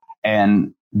Sahara,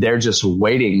 and they're just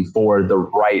waiting for the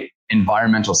right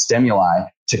environmental stimuli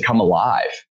to come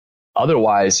alive.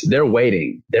 Otherwise, they're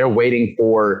waiting. They're waiting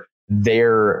for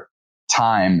their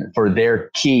time, for their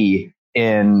key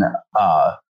in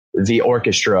the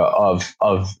orchestra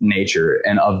of nature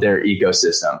and of their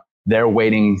ecosystem. They're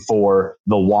waiting for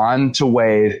the wand to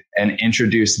wave and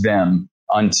introduce them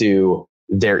unto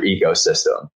their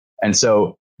ecosystem. And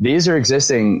so these are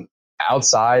existing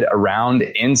outside, around,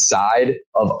 inside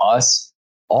of us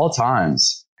all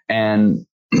times. And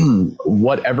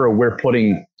whatever we're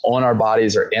putting on our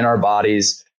bodies or in our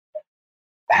bodies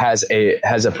has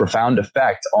a profound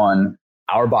effect on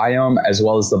our biome as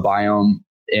well as the biome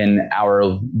in our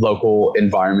local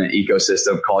environment,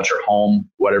 ecosystem, culture, home,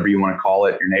 whatever you want to call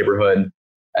it, your neighborhood.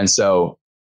 And so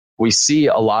we see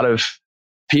a lot of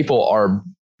people are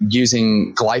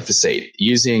using glyphosate,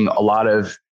 using a lot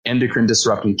of endocrine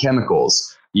disrupting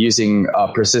chemicals, using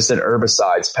persistent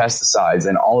herbicides, pesticides,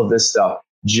 and all of this stuff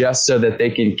just so that they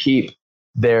can keep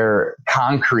their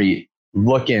concrete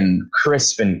looking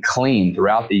crisp and clean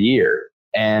throughout the year.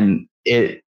 And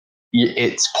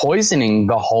it's poisoning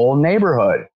the whole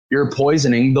neighborhood. You're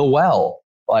poisoning the well,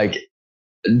 like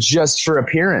just for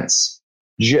appearance,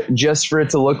 just for it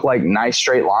to look like nice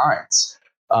straight lines,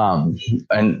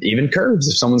 and even curves.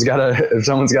 If someone's got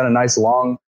a nice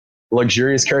long,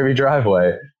 luxurious curvy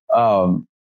driveway,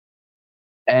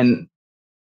 and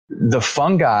the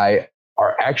fungi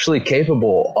are actually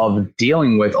capable of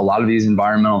dealing with a lot of these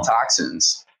environmental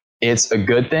toxins. It's a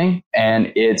good thing,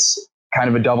 and it's kind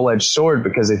of a double-edged sword,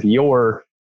 because if you're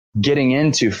getting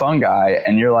into fungi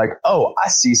and you're like, oh, I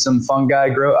see some fungi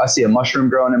grow, I see a mushroom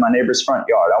growing in my neighbor's front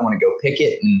yard, I want to go pick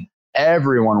it, and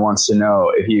everyone wants to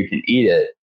know if you can eat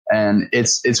it. And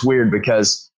it's weird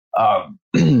because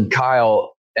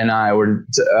Kyle and I were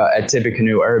at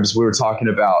Tippecanoe Herbs, we were talking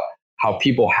about how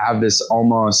people have this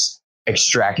almost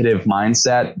extractive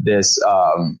mindset, this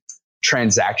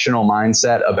transactional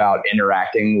mindset about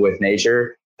interacting with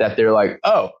nature, that they're like,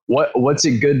 oh, what's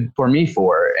it good for me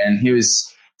for? And he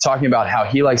was talking about how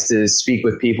he likes to speak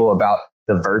with people about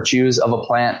the virtues of a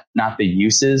plant, not the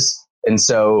uses. And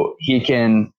so he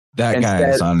can... That guy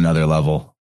is on another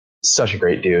level. Such a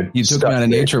great dude. He took me on a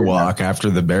nature walk after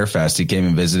the Bear Fest. He came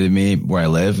and visited me where I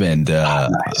live, and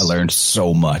nice. I learned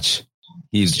so much.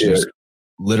 He's just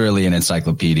literally an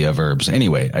encyclopedia of herbs.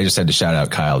 Anyway, I just had to shout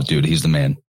out Kyle, dude. He's the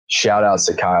man. Shout outs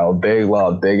to Kyle. Big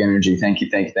love, big energy. Thank you,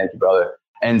 brother.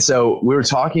 And so we were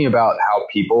talking about how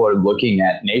people are looking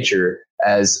at nature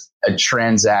as a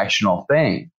transactional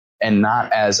thing and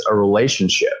not as a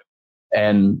relationship.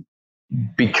 And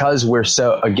because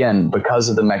because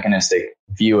of the mechanistic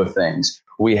view of things,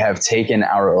 we have taken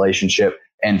our relationship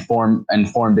and formed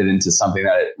it into something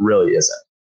that it really isn't.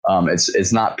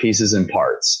 It's not pieces and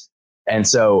parts. And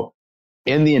so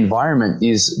in the environment,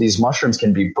 these mushrooms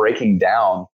can be breaking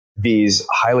down these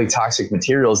highly toxic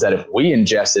materials that if we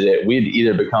ingested it, we'd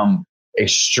either become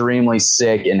extremely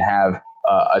sick and have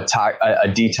a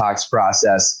detox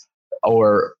process,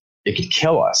 or it could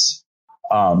kill us.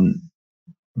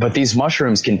 But these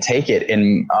mushrooms can take it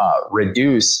and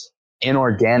reduce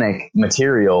inorganic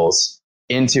materials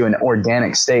into an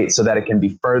organic state so that it can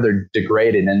be further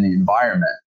degraded in the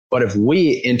environment. But if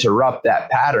we interrupt that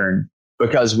pattern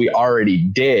because we already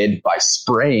did by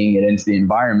spraying it into the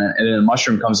environment. And then the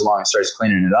mushroom comes along and starts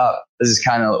cleaning it up. This is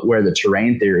kind of where the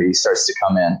terrain theory starts to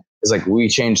come in. It's like we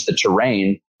change the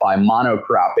terrain by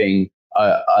monocropping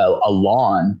a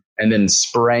lawn and then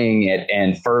spraying it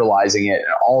and fertilizing it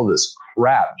and all this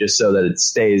crap just so that it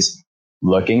stays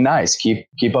looking nice.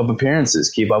 Keep up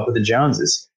appearances, keep up with the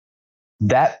Joneses.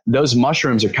 Those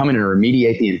mushrooms are coming to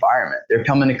remediate the environment. They're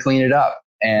coming to clean it up.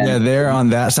 And they're on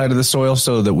that side of the soil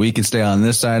so that we can stay on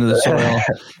this side of the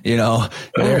soil.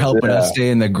 They're helping us stay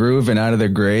in the groove and out of the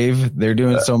grave. They're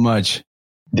doing so much.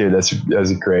 Dude, that's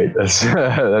great.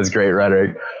 That's great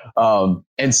rhetoric.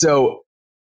 And so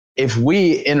if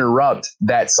we interrupt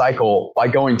that cycle by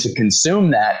going to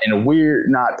consume that, and we're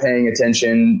not paying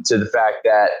attention to the fact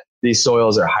that these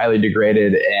soils are highly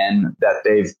degraded and that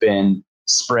they've been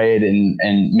sprayed and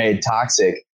made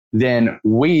toxic, then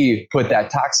we put that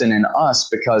toxin in us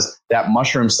because that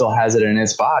mushroom still has it in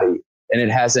its body and it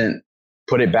hasn't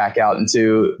put it back out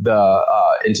into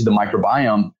the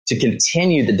microbiome to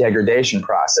continue the degradation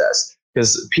process.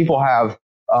 Because people have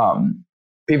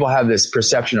this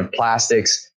perception of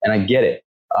plastics, and I get it.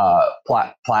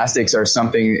 Plastics are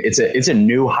something. It's a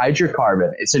new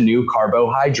hydrocarbon. It's a new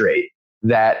carbohydrate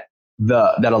that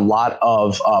a lot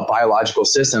of biological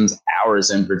systems,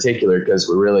 ours in particular, because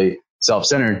we're really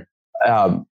self-centered,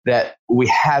 that we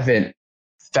haven't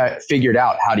figured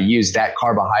out how to use that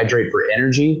carbohydrate for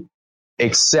energy,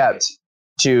 except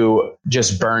to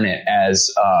just burn it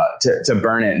as to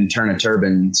burn it and turn a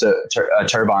turbine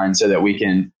so that we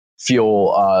can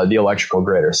fuel the electrical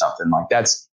grid or something. Like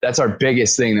that's our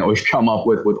biggest thing that we've come up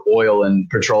with oil and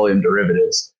petroleum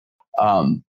derivatives.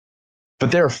 But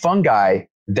there are fungi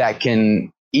that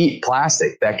can eat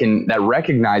plastic, that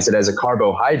recognize it as a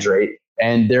carbohydrate.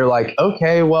 And they're like,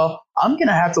 okay, well, I'm going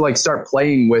to have to start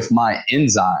playing with my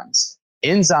enzymes.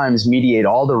 Enzymes mediate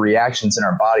all the reactions in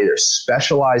our body. They're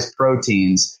specialized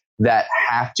proteins that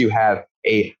have to have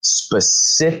a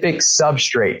specific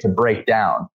substrate to break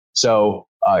down. So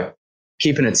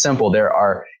keeping it simple, there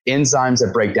are enzymes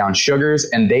that break down sugars,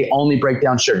 and they only break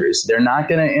down sugars. They're not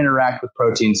going to interact with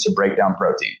proteins to break down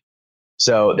protein.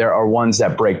 So there are ones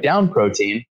that break down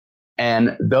protein,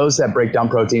 and those that break down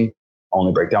protein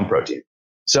only break down protein.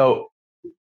 So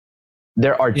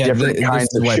there are different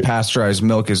kinds of why pasteurized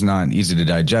milk is not easy to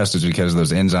digest, is because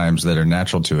those enzymes that are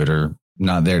natural to it are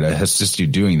not there to assist you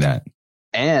doing that.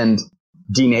 And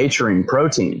denaturing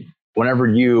protein. Whenever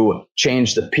you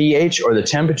change the pH or the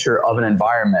temperature of an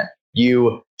environment,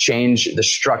 you change the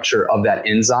structure of that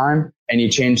enzyme and you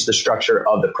change the structure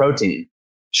of the protein.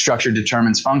 Structure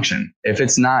determines function. If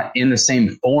it's not in the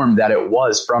same form that it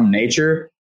was from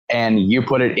nature and you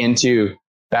put it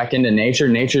back into nature,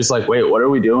 nature's like, wait, what are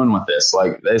we doing with this?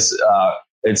 Like this,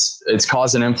 it's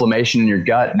causing inflammation in your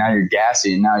gut. Now you're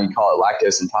gassy and now you call it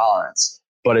lactose intolerance.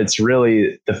 But it's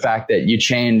really the fact that you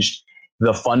changed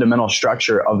the fundamental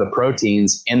structure of the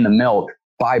proteins in the milk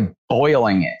by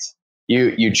boiling it.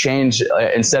 You change,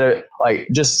 instead of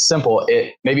just simple,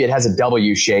 maybe it has a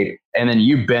W shape and then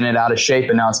you bend it out of shape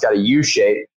and now it's got a U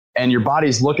shape, and your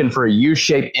body's looking for a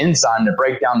U-shaped enzyme to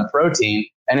break down the protein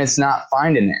and it's not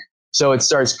finding it. So it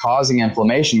starts causing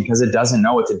inflammation because it doesn't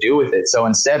know what to do with it. So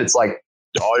instead it's like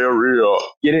diarrhea.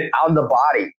 Get it out of the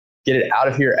body. Get it out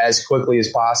of here as quickly as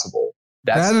possible.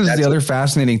 That is the other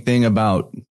fascinating thing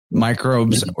about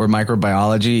microbes or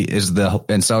microbiology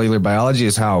and cellular biology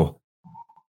is how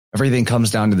everything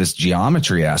comes down to this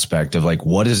geometry aspect of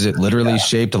what is it literally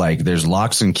shaped like? There's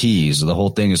locks and keys. The whole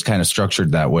thing is kind of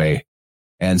structured that way.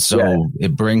 And so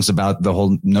it brings about the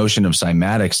whole notion of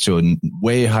cymatics to a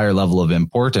way higher level of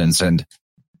importance. And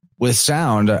with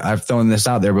sound, I've thrown this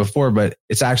out there before, but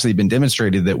it's actually been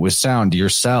demonstrated that with sound, your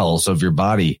cells of your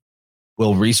body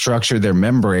will restructure their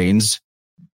membranes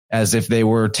as if they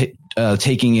were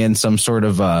taking in some sort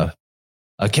of a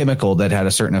chemical that had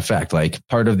a certain effect. Like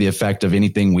part of the effect of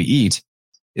anything we eat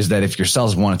is that if your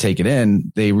cells want to take it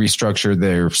in, they restructure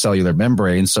their cellular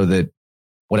membrane so that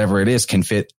whatever it is can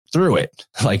fit through it,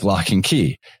 like lock and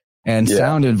key. And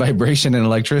sound and vibration and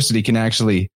electricity can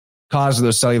actually cause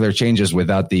those cellular changes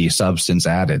without the substance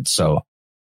added. So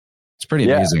it's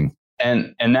pretty amazing.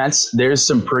 And there's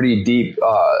some pretty deep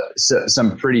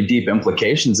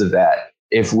implications of that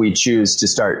if we choose to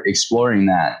start exploring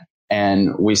that.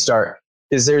 And we start,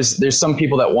 because there's some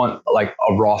people that want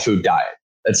a raw food diet.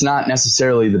 That's not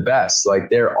necessarily the best.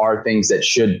 There are things that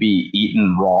should be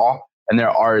eaten raw and there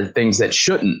are things that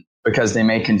shouldn't, because they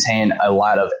may contain a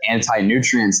lot of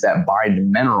anti-nutrients that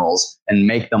bind minerals and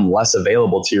make them less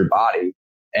available to your body.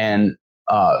 And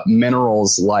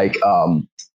minerals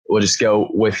we'll just go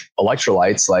with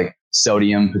electrolytes like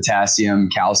sodium, potassium,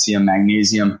 calcium,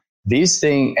 magnesium. these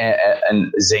things,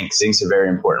 and zinc's a very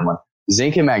important one.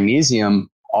 Zinc and magnesium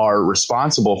are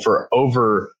responsible for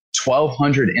over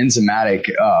 1,200 enzymatic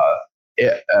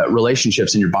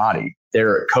relationships in your body.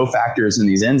 They're cofactors in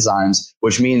these enzymes,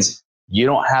 which means you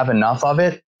don't have enough of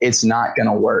it, it's not going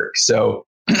to work. So,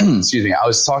 excuse me, I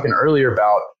was talking earlier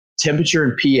about temperature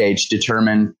and pH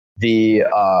determine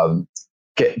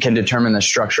can determine the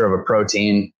structure of a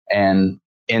protein, and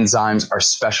enzymes are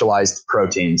specialized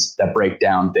proteins that break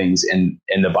down things in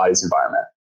the body's environment.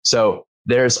 So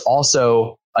there's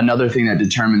also another thing that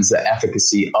determines the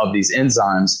efficacy of these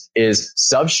enzymes is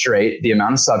substrate, the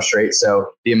amount of substrate,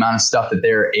 so the amount of stuff that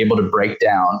they're able to break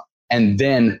down, and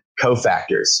then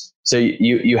cofactors. So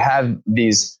you have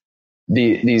these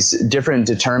different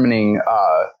determining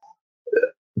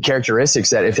characteristics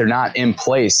that if they're not in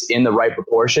place in the right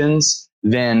proportions,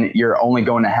 then you're only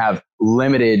going to have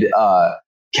limited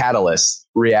catalyst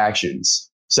reactions.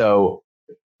 So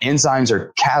enzymes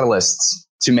are catalysts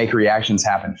to make reactions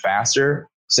happen faster.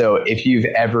 So if you've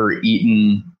ever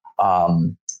eaten,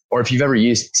 or if you've ever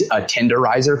used a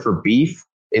tenderizer for beef,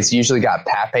 it's usually got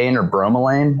papain or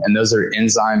bromelain, and those are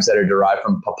enzymes that are derived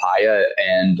from papaya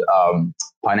and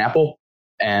pineapple,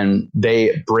 and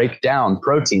they break down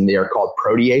protein. They are called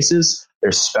proteases.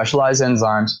 They're specialized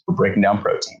enzymes for breaking down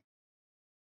protein.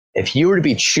 If you were to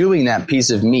be chewing that piece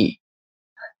of meat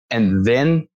and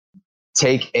then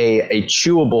take a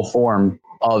chewable form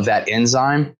of that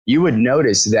enzyme, you would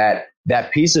notice that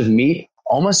that piece of meat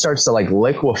almost starts to like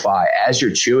liquefy as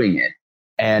you're chewing it,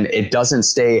 and it doesn't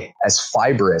stay as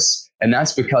fibrous. And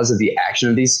that's because of the action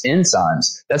of these enzymes.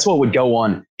 That's what would go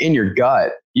on in your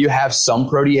gut. You have some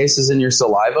proteases in your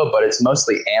saliva, but it's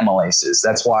mostly amylases.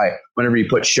 That's why whenever you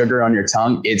put sugar on your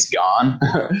tongue, it's gone.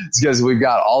 It's because we've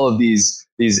got all of these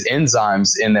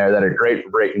enzymes in there that are great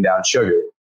for breaking down sugar.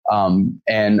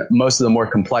 And most of the more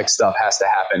complex stuff has to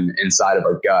happen inside of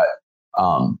our gut.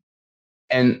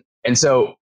 And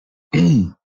so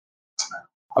I'm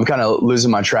kind of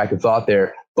losing my track of thought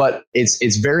there, but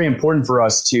it's very important for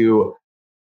us to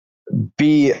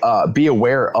be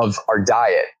aware of our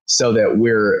diet so that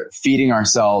we're feeding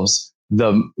ourselves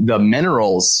the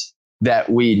minerals that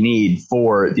we need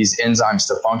for these enzymes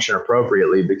to function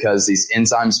appropriately, because these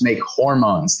enzymes make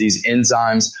hormones. These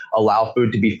enzymes allow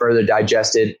food to be further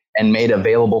digested and made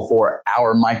available for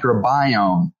our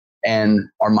microbiome. And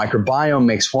our microbiome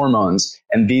makes hormones,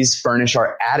 and these furnish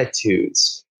our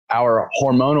attitudes. Our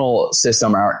hormonal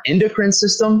system, our endocrine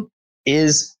system,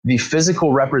 is the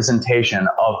physical representation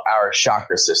of our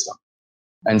chakra system.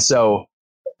 And so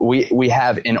we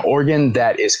have an organ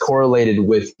that is correlated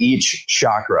with each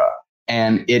chakra,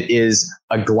 and it is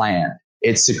a gland.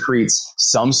 It secretes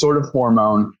some sort of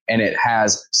hormone, and it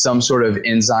has some sort of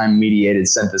enzyme mediated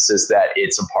synthesis that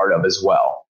it's a part of as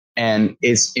well. And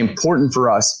it's important for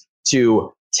us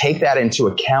to take that into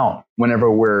account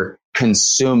whenever we're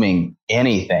consuming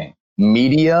anything.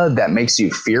 Media that makes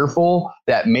you fearful,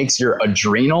 that makes your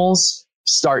adrenals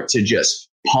start to just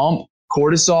pump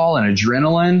cortisol and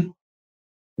adrenaline,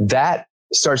 that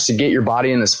starts to get your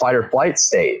body in this fight or flight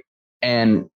state.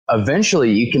 And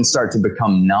eventually you can start to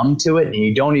become numb to it, and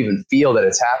you don't even feel that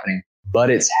it's happening, but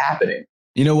it's happening.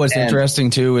 You know what's interesting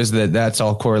too is that that's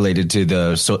all correlated to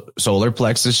the solar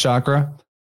plexus chakra,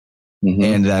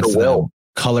 and that's the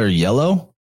color yellow.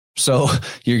 So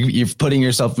you're putting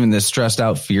yourself in this stressed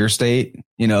out fear state,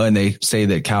 and they say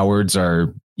that cowards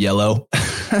are yellow.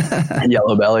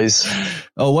 Yellow bellies.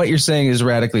 Oh, what you're saying is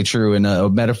radically true. And a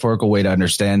metaphorical way to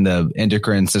understand the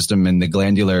endocrine system and the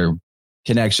glandular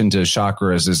connection to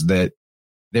chakras is that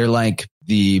they're like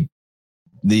the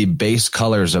base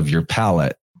colors of your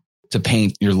palette to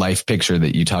paint your life picture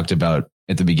that you talked about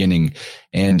at the beginning.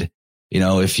 And,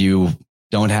 if you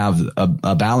don't have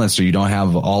a balance, or you don't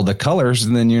have all the colors,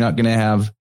 then you're not going to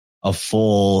have a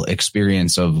full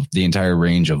experience of the entire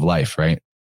range of life. Right.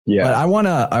 Yeah. But I want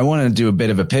to do a bit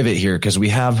of a pivot here, because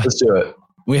let's do it.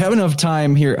 We have enough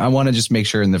time here. I want to just make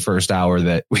sure in the first hour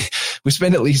that we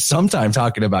spend at least some time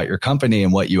talking about your company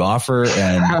and what you offer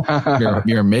and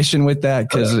your mission with that.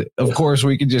 Because of course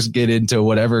we could just get into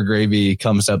whatever gravy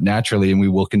comes up naturally, and we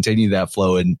will continue that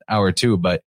flow in hour 2.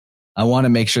 But I want to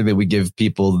make sure that we give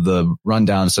people the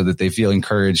rundown so that they feel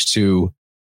encouraged to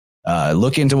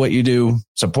look into what you do,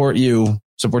 support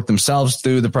themselves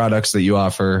through the products that you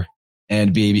offer,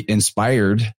 and be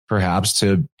inspired perhaps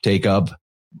to take up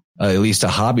at least a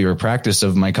hobby or practice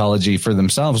of mycology for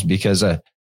themselves. Because I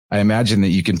imagine that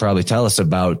you can probably tell us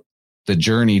about the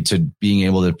journey to being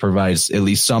able to provide at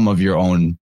least some of your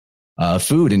own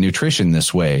food and nutrition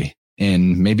this way,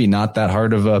 and maybe not that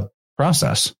hard of a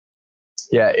process.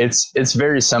 Yeah, it's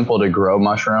very simple to grow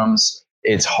mushrooms.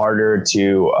 it's harder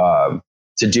to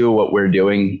do what we're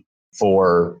doing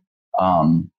for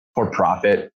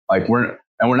profit. Like we're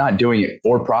not doing it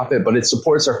for profit, but it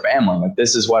supports our family. Like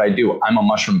this is what I do. I'm a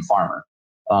mushroom farmer.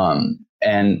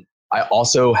 And I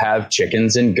also have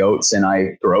chickens and goats and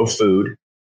I grow food,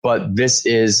 but this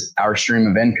is our stream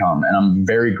of income. And I'm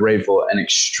very grateful and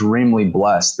extremely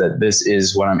blessed that this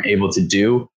is what I'm able to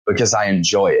do because I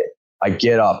enjoy it. I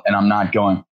get up and I'm not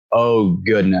going, oh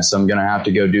goodness, I'm going to have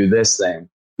to go do this thing.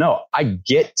 No, I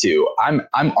get to. I'm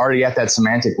already at that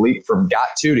semantic leap from got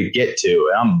to get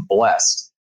to, and I'm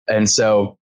blessed. And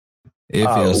so it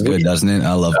feels good, doesn't it?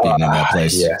 I love being in that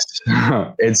place. Yes,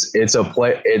 it's a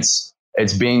play. It's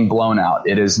being blown out.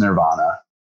 It is nirvana.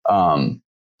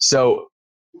 So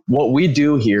what we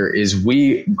do here is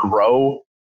we grow,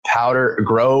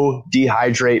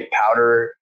 dehydrate,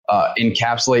 powder,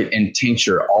 encapsulate, and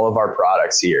tincture all of our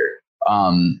products here.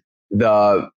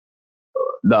 The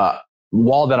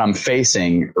wall that I'm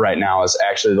facing right now is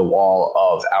actually the wall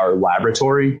of our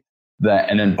laboratory.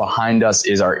 And then behind us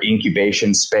is our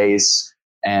incubation space.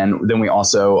 And then we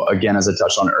also, again, as I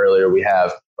touched on earlier, we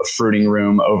have a fruiting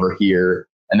room over here.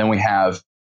 And then we have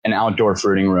an outdoor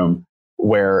fruiting room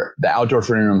where the outdoor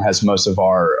fruiting room has most of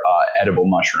our edible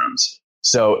mushrooms.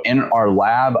 So in our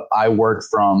lab, I work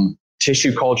from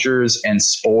tissue cultures and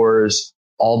spores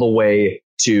all the way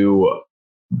to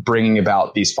bringing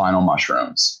about these final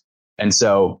mushrooms. And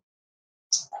so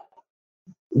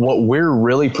what we're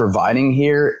really providing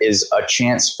here is a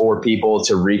chance for people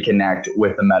to reconnect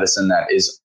with the medicine that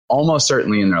is almost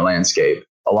certainly in their landscape.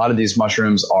 A lot of these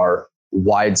mushrooms are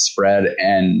widespread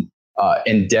and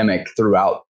endemic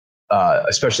throughout,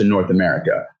 especially North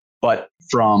America. But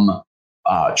from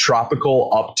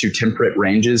tropical up to temperate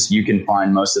ranges, you can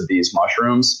find most of these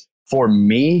mushrooms. For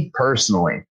me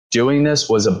personally, doing this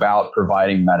was about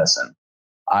providing medicine.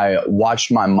 I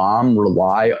watched my mom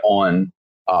rely on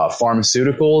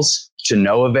pharmaceuticals to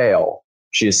no avail.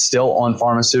 She is still on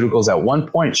pharmaceuticals. At one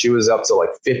point, she was up to like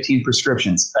 15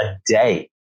 prescriptions a day.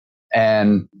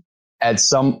 And at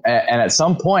some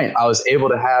point, I was able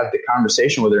to have the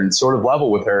conversation with her and sort of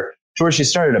level with her to where she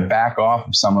started to back off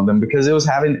of some of them because it was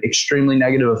having extremely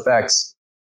negative effects.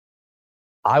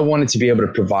 I wanted to be able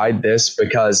to provide this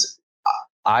because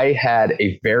I had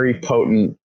a very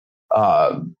potent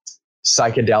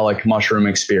psychedelic mushroom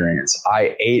experience.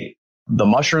 I ate the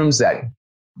mushrooms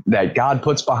that God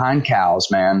puts behind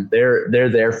cows, man. They're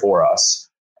there for us.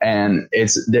 And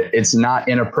it's not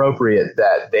inappropriate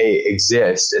that they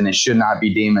exist and they should not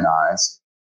be demonized.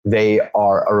 They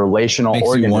are a relational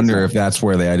organism. Makes you wonder if that's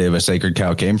where the idea of a sacred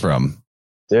cow came from.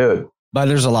 Dude. But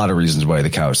there's a lot of reasons why the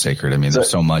cow is sacred. I mean, there's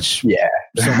so much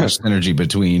synergy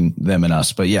between them and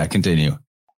us. But yeah, continue.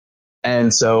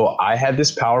 And so I had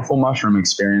this powerful mushroom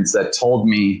experience that told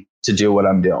me to do what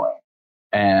I'm doing.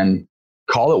 And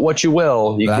call it what you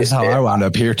will. That's how I wound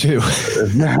up here too.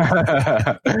 Hey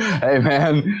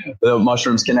man, the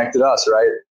mushrooms connected us, right?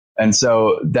 And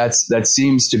so that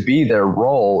seems to be their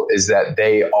role, is that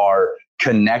they are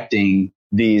connecting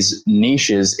these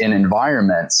niches in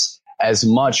environments as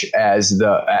much as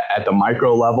at the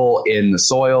micro level in the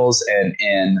soils and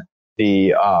in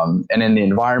the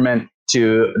environment,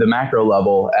 to the macro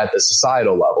level at the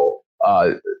societal level.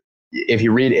 If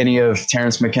you read any of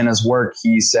Terence McKenna's work,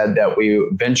 he said that we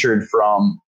ventured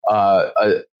from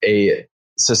a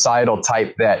societal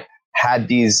type that had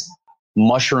these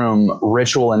mushroom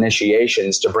ritual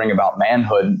initiations to bring about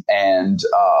manhood and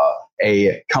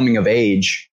a coming of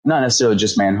age, not necessarily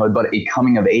just manhood, but a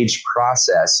coming of age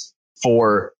process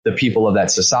for the people of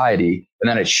that society. And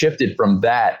then it shifted from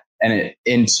that and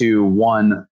into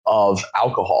one of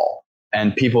alcohol.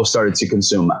 And people started to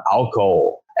consume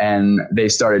alcohol, and they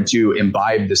started to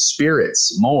imbibe the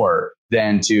spirits more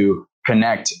than to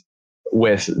connect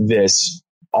with this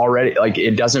already. Like,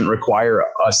 it doesn't require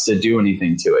us to do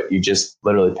anything to it. You just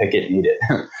literally pick it and eat it.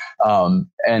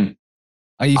 And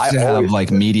I used to have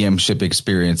like mediumship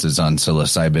experiences on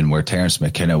psilocybin where Terence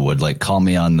McKenna would like call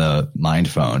me on the mind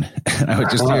phone, and I would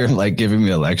just hear him like giving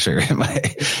me a lecture in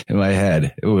my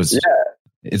head. It was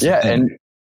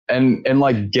and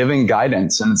like giving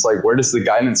guidance. And it's like, where does the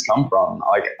guidance come from?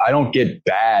 Like, I don't get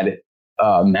bad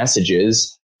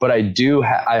messages, but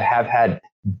I have had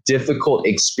difficult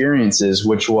experiences,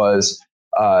 which was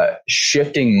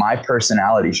shifting my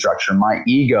personality structure. My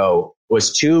ego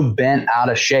was too bent out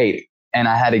of shape, and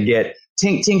I had to get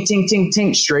tink, tink, tink, tink,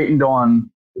 tink straightened on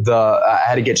I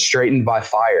had to get straightened by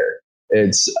fire.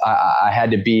 I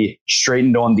had to be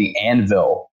straightened on the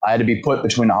anvil. I had to be put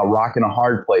between a rock and a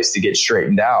hard place to get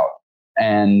straightened out.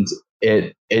 And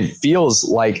it feels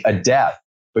like a death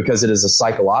because it is a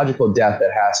psychological death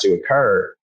that has to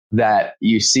occur. that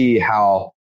you see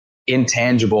how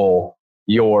intangible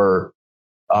your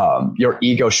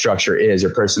ego structure is,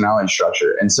 your personality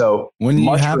structure. And so when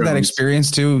you have that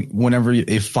experience too, whenever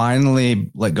you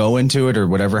finally let go into it or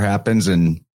whatever happens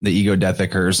and the ego death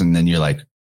occurs, and then you're like,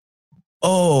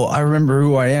 oh, I remember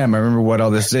who I am. I remember what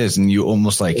all this is. And you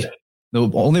almost like, the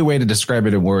only way to describe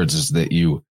it in words is that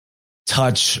you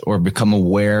touch or become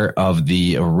aware of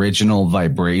the original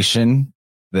vibration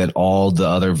that all the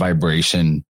other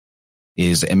vibration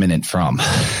is eminent from.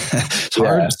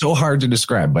 It's so hard to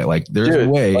describe, but like there's a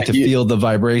way to feel the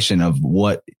vibration of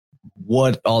what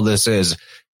all this is.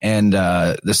 And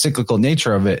the cyclical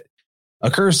nature of it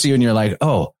occurs to you and you're like,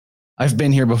 oh, I've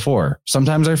been here before.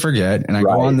 Sometimes I forget and I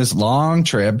go on this long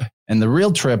trip, and the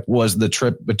real trip was the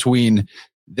trip between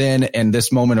then and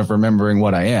this moment of remembering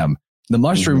what I am. The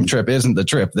mushroom trip isn't the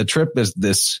trip. The trip is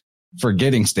this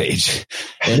forgetting stage.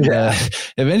 And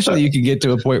eventually you can get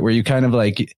to a point where you kind of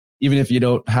like, even if you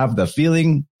don't have the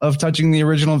feeling of touching the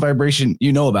original vibration,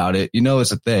 you know about it, you know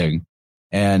it's a thing,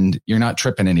 and you're not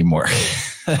tripping anymore.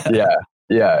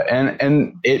 Yeah.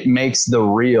 And it makes the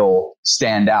real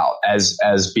stand out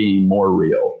as being more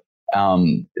real.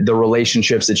 The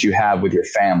relationships that you have with your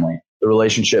family, the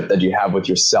relationship that you have with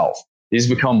yourself, these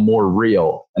become more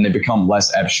real and they become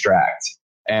less abstract.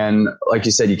 And like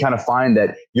you said, you kind of find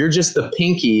that you're just the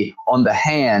pinky on the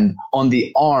hand, on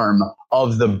the arm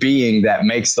of the being that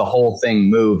makes the whole thing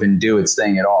move and do its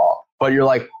thing at all. But you're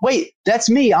like, wait, that's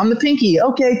me. I'm the pinky.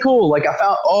 Okay, cool. Like I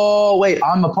found, oh, wait,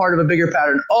 I'm a part of a bigger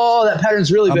pattern. Oh, that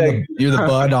pattern's really big. You're the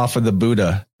bud off of the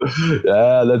Buddha.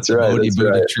 Yeah, that's right. Bodhi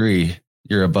Buddha tree.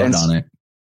 You're a bud on it.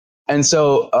 And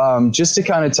so just to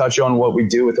kind of touch on what we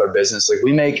do with our business, like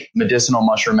we make medicinal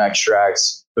mushroom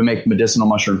extracts, we make medicinal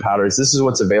mushroom powders. This is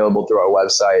what's available through our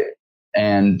website,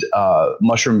 and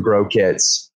mushroom grow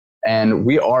kits. And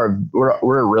we're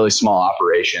a really small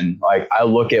operation. Like I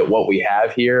look at what we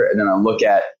have here, and then I look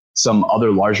at some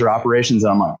other larger operations,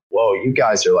 and I'm like, whoa, you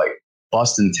guys are like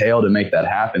busting tail to make that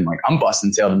happen. Like I'm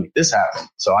busting tail to make this happen.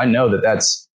 So I know that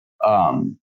that's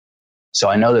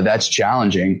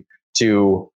challenging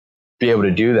to be able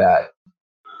to do that.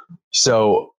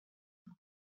 So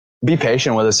be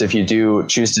patient with us if you do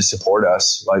choose to support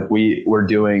us. Like we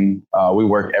work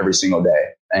every single day,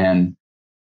 and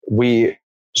we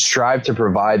strive to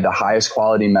provide the highest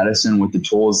quality medicine with the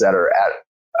tools that are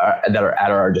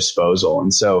at our disposal.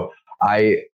 And so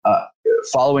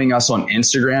following us on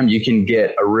Instagram, you can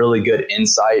get a really good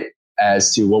insight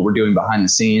as to what we're doing behind the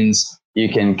scenes. You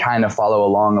can kind of follow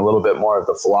along a little bit more of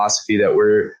the philosophy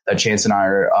that Chance and I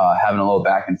are having a little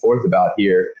back and forth about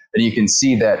here. And you can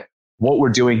see that what we're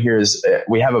doing here is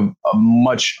we have a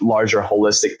much larger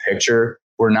holistic picture.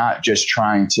 We're not just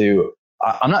I'm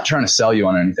not trying to sell you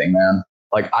on anything, man.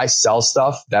 Like I sell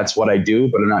stuff, that's what I do,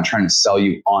 but I'm not trying to sell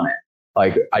you on it.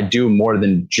 Like I do more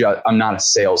than I'm not a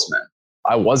salesman.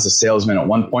 I was a salesman at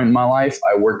one point in my life.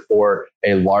 I worked for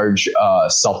a large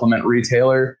supplement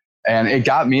retailer. And it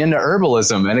got me into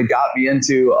herbalism, and it got me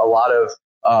into a lot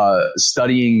of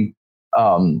studying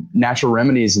natural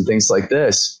remedies and things like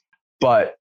this.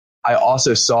 But I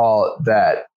also saw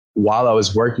that while I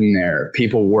was working there,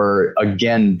 people were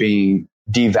again being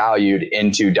devalued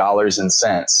into dollars and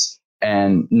cents,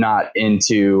 and not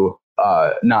into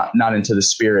the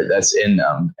spirit that's in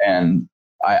them. And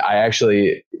I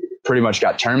actually pretty much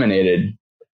got terminated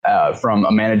from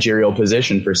a managerial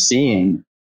position for seeing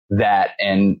that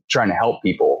and trying to help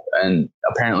people. And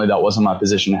apparently that wasn't my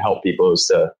position to help people. It was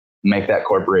to make that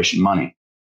corporation money.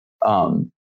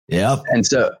 And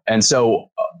so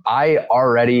I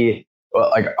already,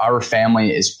 like our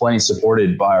family is plenty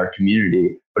supported by our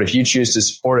community, but if you choose to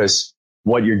support us,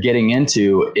 what you're getting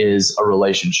into is a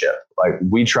relationship. Like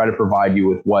we try to provide you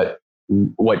with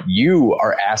what you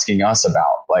are asking us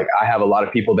about. Like I have a lot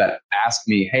of people that ask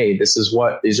me, hey,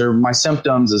 these are my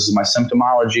symptoms. This is my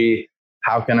symptomology.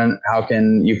 How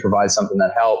can you provide something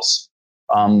that helps?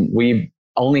 We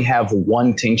only have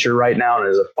one tincture right now, and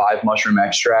it is a 5 mushroom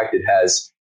extract. It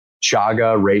has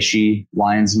chaga, reishi,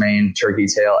 lion's mane, turkey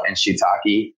tail, and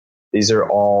shiitake. These are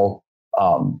all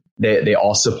they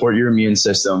all support your immune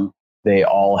system. They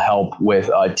all help with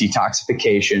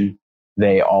detoxification.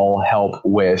 They all help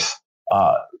with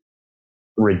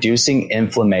reducing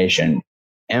inflammation.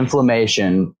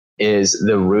 Inflammation is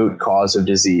the root cause of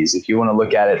disease. If you want to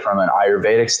look at it from an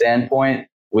Ayurvedic standpoint,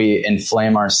 we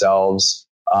inflame ourselves,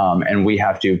 and we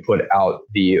have to put out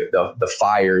the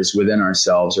fires within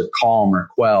ourselves, or calm or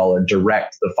quell or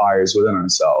direct the fires within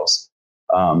ourselves.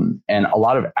 And a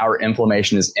lot of our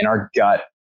inflammation is in our gut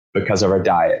because of our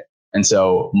diet. And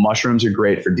so mushrooms are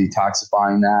great for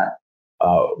detoxifying that.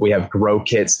 We have grow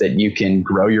kits that you can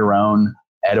grow your own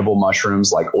edible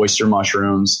mushrooms like oyster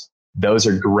mushrooms. Those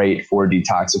are great for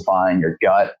detoxifying your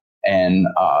gut. And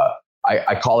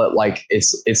I call it like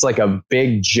it's like a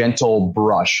big gentle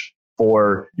brush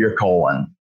for your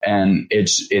colon. And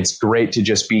it's great to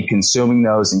just be consuming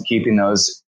those and keeping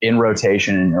those in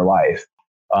rotation in your life.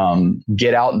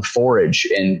 Get out and forage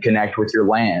and connect with your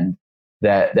land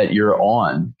that you're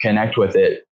on. Connect with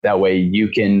it. That way you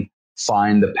can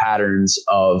find the patterns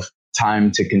of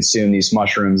time to consume these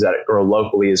mushrooms that grow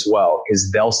locally as well,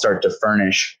 because they'll start to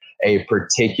furnish a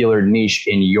particular niche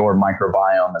in your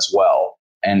microbiome as well.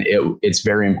 And it's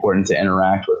very important to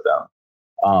interact with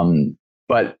them.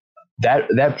 But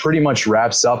that pretty much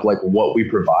wraps up like what we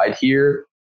provide here.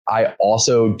 I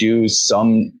also do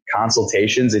some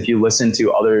consultations. If you listen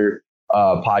to other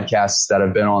podcasts that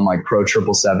have been on like Pro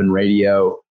 777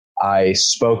 Radio, I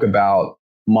spoke about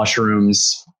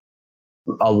mushrooms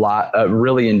a lot,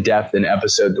 really in depth in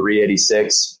episode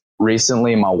 386.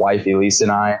 Recently, my wife Elise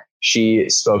and she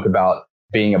spoke about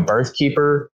being a birth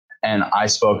keeper, and I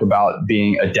spoke about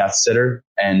being a death sitter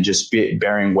and just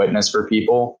bearing witness for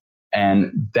people.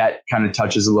 And that kind of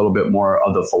touches a little bit more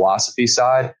of the philosophy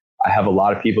side. I have a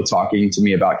lot of people talking to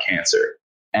me about cancer.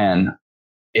 And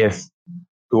if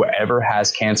whoever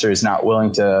has cancer is not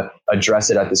willing to address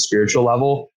it at the spiritual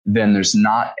level, then there's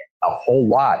not a whole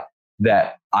lot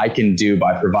that I can do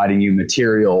by providing you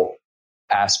material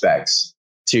aspects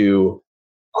to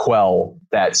quell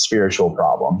that spiritual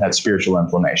problem, that spiritual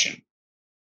inflammation.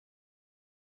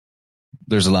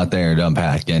 There's a lot there to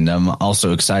unpack. And I'm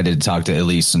also excited to talk to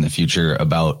Elise in the future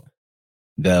about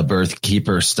the birth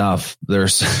keeper stuff.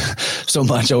 There's so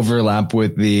much overlap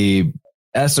with the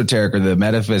esoteric or the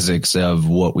metaphysics of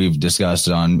what we've discussed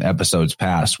on episodes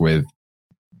past with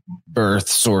birth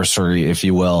sorcery, if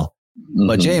you will. Mm-hmm.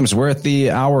 But James, we're at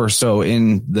the hour. So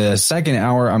in the second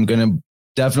hour, I'm going to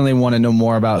definitely want to know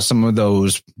more about some of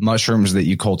those mushrooms that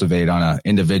you cultivate on an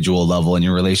individual level and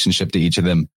your relationship to each of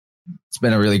them. It's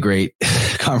been a really great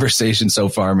conversation so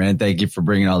far, man. Thank you for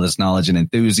bringing all this knowledge and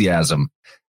enthusiasm.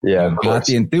 Yeah, of got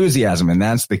the enthusiasm, and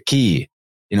that's the key.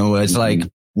 You know, it's like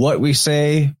what we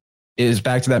say is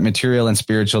back to that material and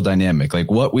spiritual dynamic.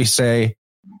 Like what we say,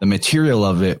 the material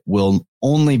of it will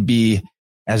only be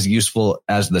as useful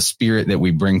as the spirit that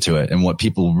we bring to it. And what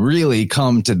people really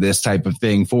come to this type of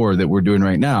thing for that we're doing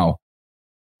right now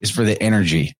is for the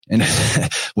energy. And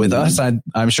with us,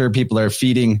 I'm sure people are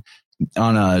feeding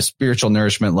on a spiritual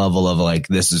nourishment level of like,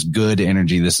 this is good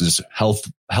energy. This is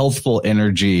healthful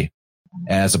energy,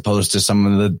 as opposed to some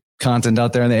of the content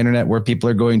out there on the internet where people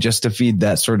are going just to feed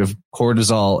that sort of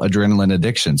cortisol adrenaline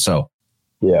addiction. So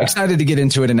yeah, excited to get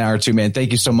into it in an hour or two, man.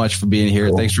 Thank you so much for being here.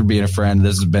 Cool. Thanks for being a friend.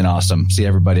 This has been awesome. See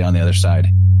everybody on the other side.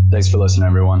 Thanks for listening,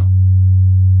 everyone.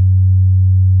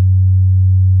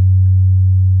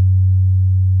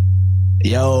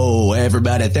 Yo,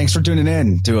 everybody. Thanks for tuning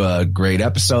in to a great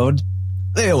episode.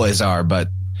 They always are, but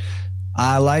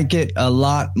I like it a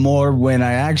lot more when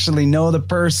I actually know the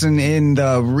person in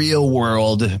the real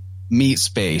world meat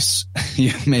space.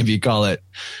 You maybe call it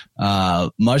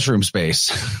mushroom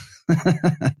space.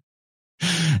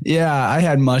 Yeah, I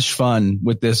had much fun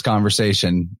with this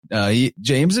conversation.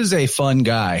 James is a fun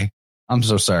guy. I'm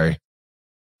so sorry.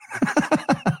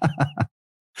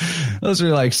 Those are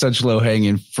like such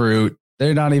low-hanging fruit.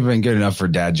 They're not even good enough for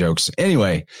dad jokes.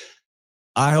 Anyway,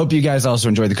 I hope you guys also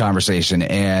enjoyed the conversation.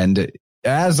 And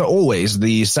as always,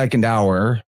 the second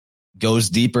hour goes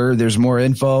deeper. There's more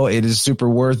info. It is super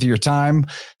worth your time,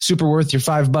 super worth your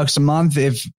 $5 a month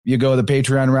if you go the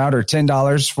Patreon route, or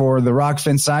 $10 for the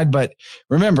Rockfin side. But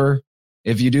remember,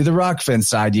 if you do the Rockfin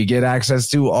side, you get access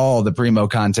to all the Primo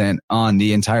content on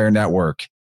the entire network.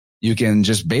 You can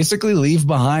just basically leave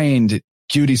behind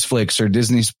Cuties Flicks or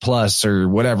Disney Plus or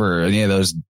whatever, any of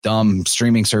those dumb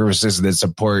streaming services that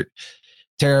support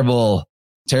terrible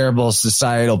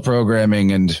societal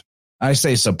programming. And I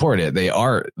say support it. They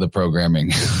are the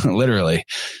programming, literally.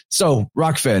 So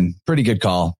Rockfin, pretty good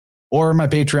call. Or my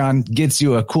Patreon gets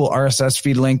you a cool RSS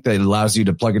feed link that allows you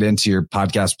to plug it into your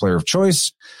podcast player of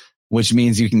choice, which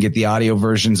means you can get the audio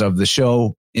versions of the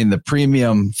show in the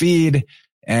premium feed,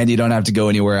 and you don't have to go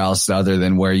anywhere else other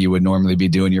than where you would normally be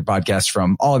doing your podcast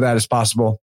from. All of that is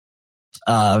possible.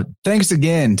 Thanks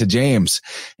again to James.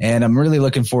 And I'm really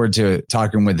looking forward to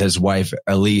talking with his wife,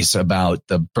 Elise, about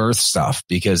the birth stuff,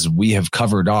 because we have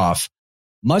covered off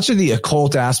much of the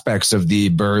occult aspects of the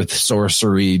birth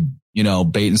sorcery,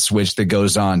 bait and switch that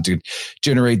goes on to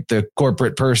generate the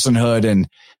corporate personhood and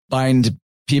bind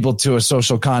people to a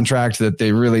social contract that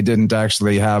they really didn't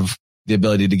actually have the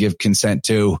ability to give consent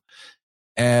to.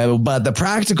 But the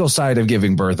practical side of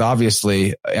giving birth,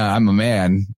 obviously, I'm a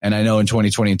man, and I know in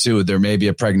 2022 there may be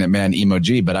a pregnant man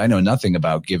emoji, but I know nothing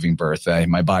about giving birth.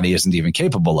 My body isn't even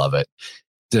capable of it,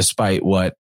 despite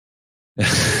what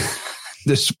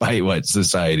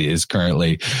society is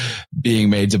currently being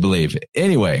made to believe.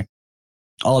 Anyway,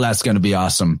 all that's going to be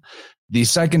awesome. The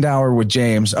second hour with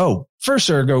James. Oh, for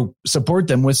sure, go support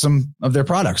them with some of their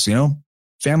products,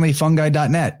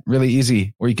 familyfungi.net. Really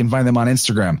easy, or you can find them on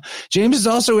Instagram. James is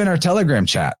also in our Telegram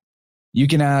chat. You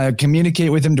can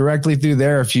communicate with him directly through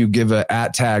there if you give a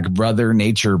 @ Brother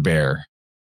Nature Bear.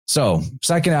 So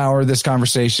second hour of this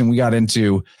conversation, we got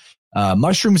into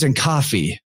mushrooms and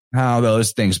coffee, how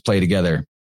those things play together.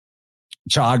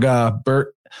 Chaga,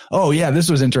 oh yeah, this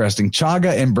was interesting.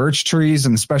 Chaga and birch trees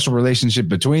and the special relationship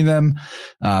between them.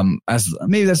 As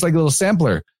maybe that's like a little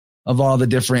sampler of all the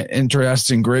different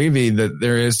interesting gravy that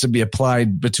there is to be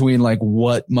applied between like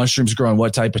what mushrooms grow on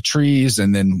what type of trees.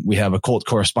 And then we have occult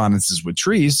correspondences with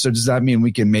trees. So does that mean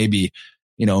we can maybe,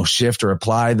 shift or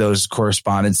apply those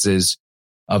correspondences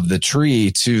of the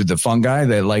tree to the fungi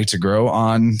that like to grow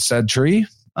on said tree?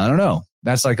 I don't know.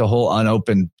 That's like a whole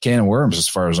unopened can of worms as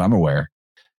far as I'm aware.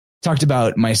 Talked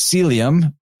about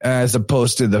mycelium as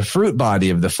opposed to the fruit body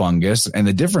of the fungus and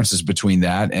the differences between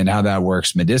that and how that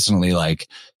works medicinally, like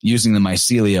using the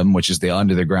mycelium, which is the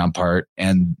under the ground part,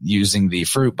 and using the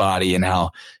fruit body and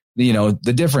how,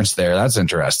 the difference there. That's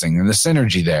interesting. And the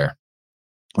synergy there.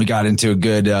 We got into a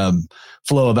good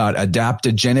flow about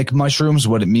adaptogenic mushrooms,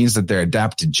 what it means that they're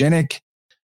adaptogenic.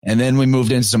 And then we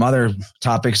moved into some other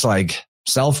topics like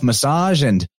self-massage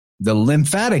and the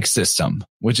lymphatic system,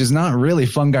 which is not really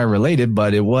fungi related,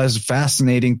 but it was a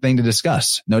fascinating thing to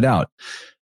discuss, no doubt.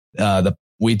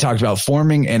 We talked about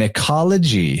forming an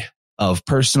ecology of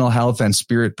personal health and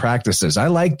spirit practices. I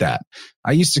like that.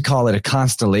 I used to call it a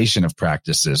constellation of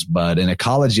practices, but an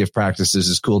ecology of practices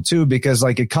is cool too, because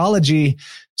like ecology,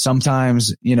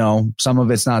 sometimes, some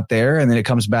of it's not there and then it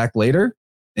comes back later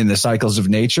in the cycles of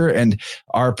nature, and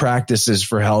our practices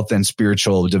for health and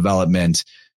spiritual development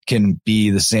can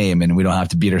be the same, and we don't have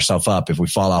to beat ourselves up if we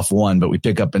fall off one, but we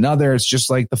pick up another. It's just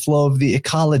like the flow of the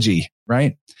ecology,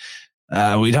 right?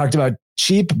 We talked about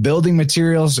cheap building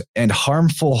materials and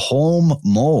harmful home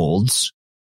molds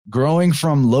growing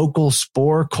from local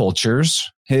spore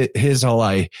cultures. His whole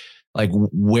like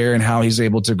where and how he's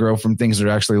able to grow from things that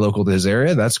are actually local to his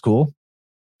area. That's cool.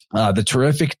 The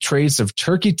terrific traits of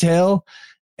turkey tail,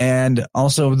 and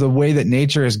also the way that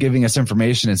nature is giving us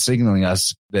information and signaling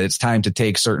us that it's time to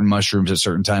take certain mushrooms at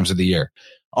certain times of the year.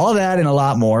 All that and a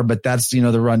lot more, but that's,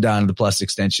 the rundown of the Plus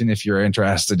extension. If you're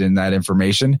interested in that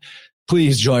information,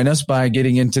 please join us by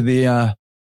getting into the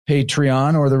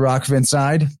Patreon or the Rockfin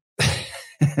side.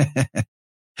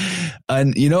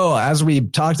 And, as we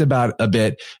talked about a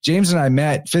bit, James and I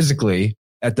met physically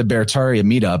at the Beartaria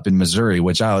meetup in Missouri,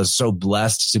 which I was so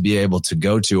blessed to be able to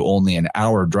go to only an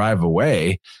hour drive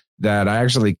away that I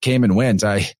actually came and went.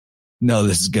 I know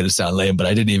this is going to sound lame, but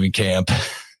I didn't even camp.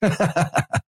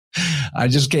 I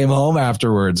just came home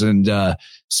afterwards and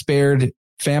spared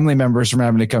family members from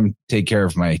having to come take care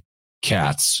of my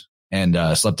cats and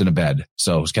slept in a bed.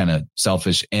 So it was kind of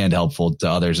selfish and helpful to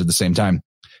others at the same time.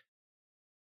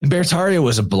 And Beartaria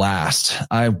was a blast.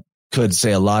 I could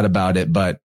say a lot about it,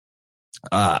 but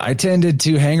I tended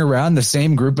to hang around the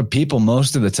same group of people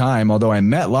most of the time, although I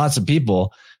met lots of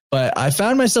people, but I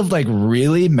found myself like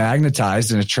really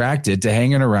magnetized and attracted to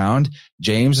hanging around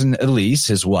James and Elise,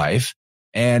 his wife.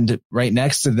 And right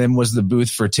next to them was the booth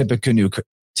for Tippecanoe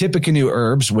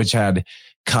Herbs, which had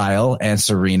Kyle and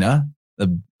Serena,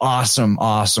 the awesome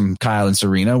Kyle and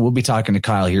Serena. We'll be talking to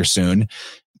Kyle here soon,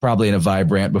 probably in a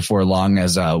Vibrant before long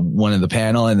as one of the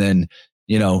panel. And then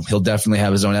he'll definitely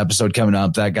have his own episode coming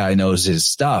up. That guy knows his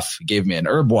stuff. He gave me an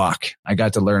herb walk. I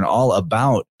got to learn all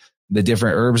about the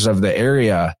different herbs of the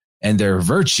area and their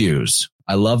virtues.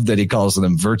 I love that he calls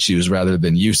them virtues rather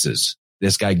than uses.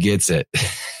 This guy gets it.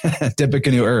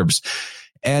 Tippecanoe Herbs.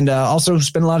 And also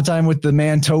spent a lot of time with the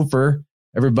man Topher.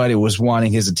 Everybody was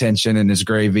wanting his attention and his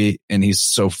gravy, and he's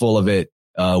so full of it.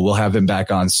 We'll have him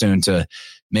back on soon to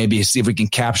maybe see if we can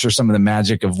capture some of the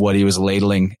magic of what he was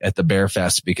ladling at the Bear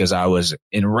Fest, because I was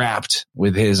enwrapped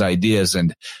with his ideas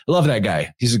and I love that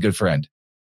guy. He's a good friend.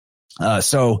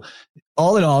 So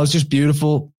all in all, it's just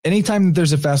beautiful. Anytime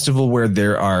there's a festival where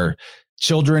there are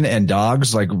children and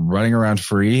dogs like running around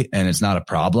free and it's not a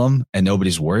problem and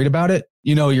nobody's worried about it,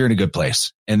 you're in a good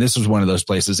place. And this was one of those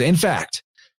places. In fact,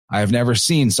 I have never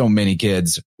seen so many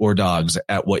kids or dogs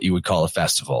at what you would call a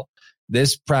festival.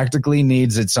 This practically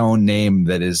needs its own name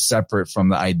that is separate from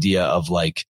the idea of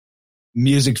like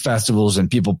music festivals and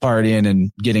people partying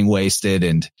and getting wasted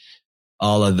and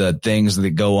all of the things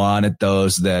that go on at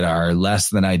those that are less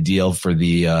than ideal for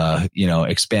the,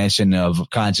 expansion of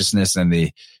consciousness and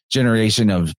the generation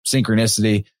of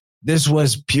synchronicity. This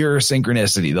was pure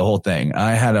synchronicity, the whole thing.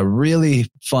 I had a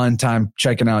really fun time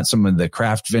checking out some of the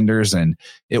craft vendors, and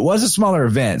it was a smaller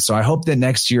event. So I hope that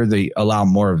next year they allow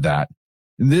more of that.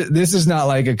 This is not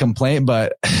like a complaint,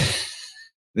 but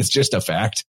it's just a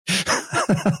fact.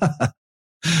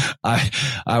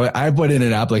 I put in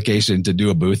an application to do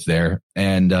a booth there,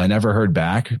 and never heard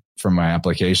back from my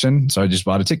application. So I just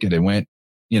bought a ticket and went,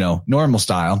 normal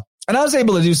style. And I was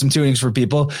able to do some tunings for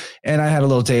people, and I had a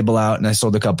little table out, and I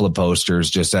sold a couple of posters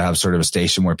just to have sort of a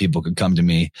station where people could come to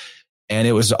me. And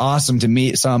it was awesome to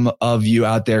meet some of you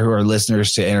out there who are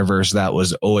listeners to Interverse.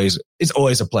 It's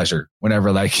always a pleasure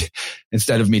whenever, like,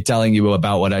 instead of me telling you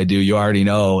about what I do, you already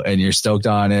know and you're stoked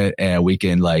on it, and we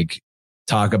can like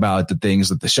talk about the things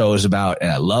that the show is about.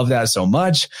 And I love that so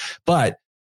much. But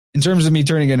in terms of me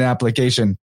turning in an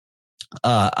application,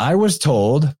 I was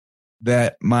told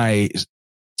that my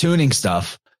tuning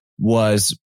stuff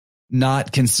was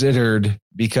not considered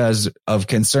because of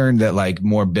concern that like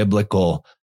more biblical,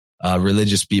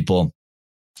 religious people,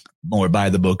 more by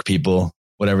the book people,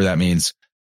 whatever that means,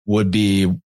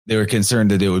 they were concerned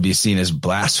that it would be seen as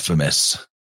blasphemous.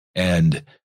 And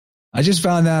I just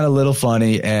found that a little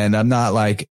funny, and I'm not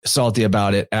like salty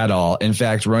about it at all. In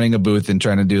fact, running a booth and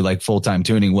trying to do like full-time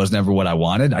tuning was never what I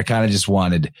wanted. I kind of just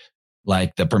wanted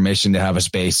like the permission to have a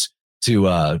space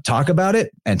to talk about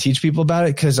it and teach people about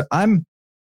it, because I'm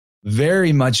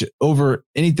very much over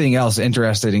anything else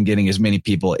interested in getting as many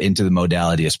people into the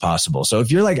modality as possible. So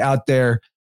if you're like out there,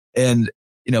 and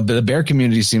the bear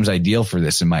community seems ideal for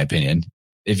this, in my opinion.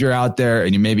 If you're out there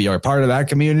and you maybe are part of that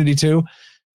community too,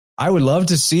 I would love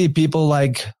to see people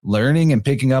like learning and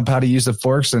picking up how to use the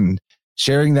forks and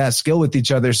sharing that skill with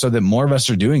each other so that more of us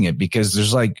are doing it, because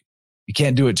there's like, you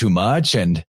can't do it too much.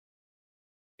 And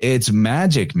it's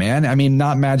magic, man. I mean,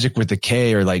 not magic with a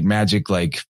K or like magic,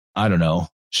 like, I don't know,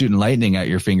 shooting lightning at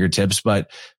your fingertips.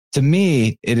 But to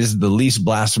me, it is the least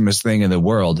blasphemous thing in the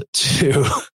world to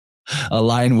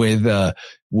align with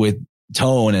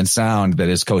tone and sound that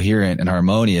is coherent and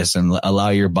harmonious, and allow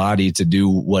your body to do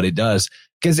what it does.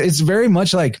 Because it's very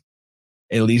much like,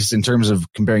 at least in terms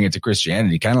of comparing it to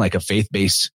Christianity, kind of like a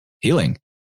faith-based healing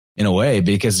in a way,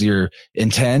 because your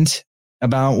intent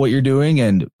about what you're doing,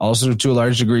 and also to a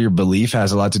large degree, your belief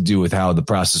has a lot to do with how the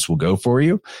process will go for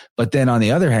you. But then on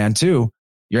the other hand, too,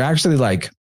 you're actually like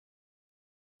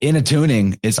in a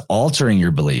tuning, it's altering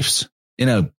your beliefs in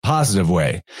a positive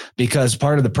way, because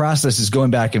part of the process is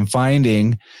going back and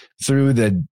finding through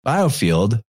the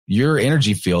biofield, your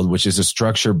energy field, which is a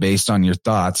structure based on your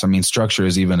thoughts. I mean, structure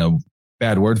is even a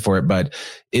bad word for it, but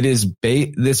it is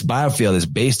this biofield is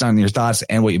based on your thoughts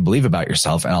and what you believe about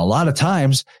yourself. And a lot of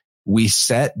times we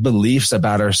set beliefs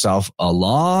about ourselves a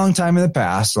long time in the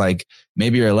past. Like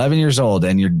maybe you're 11 years old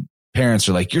and your parents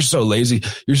are like, you're so lazy.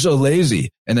 You're so lazy.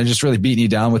 And they're just really beating you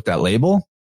down with that label.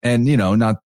 And,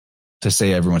 not to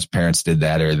say everyone's parents did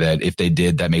that, or that if they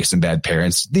did, that makes them bad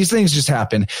parents. These things just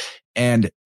happen. And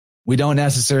we don't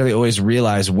necessarily always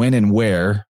realize when and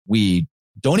where. We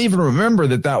don't even remember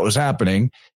that was happening.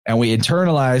 And we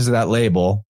internalize that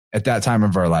label at that time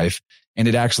of our life. And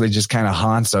it actually just kind of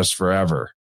haunts us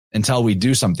forever until we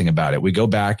do something about it. We go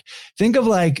back. Think of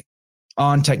like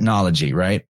on technology,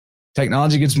 right?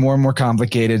 Technology gets more and more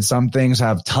complicated. Some things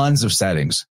have tons of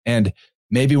settings. And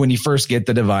maybe when you first get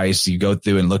the device, you go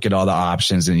through and look at all the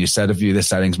options and you set a few of the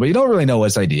settings, but you don't really know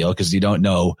what's ideal because you don't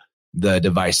know the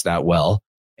device that well.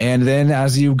 And then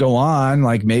as you go on,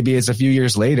 like maybe it's a few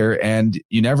years later and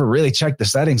you never really check the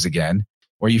settings again,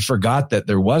 or you forgot that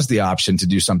there was the option to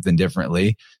do something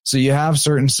differently. So you have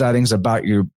certain settings about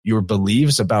your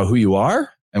beliefs about who you are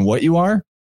and what you are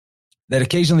that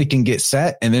occasionally can get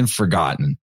set and then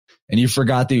forgotten. And you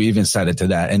forgot that you even set it to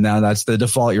that. And now that's the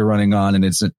default you're running on. And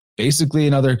it's basically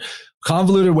another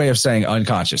convoluted way of saying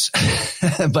unconscious.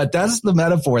 But that's the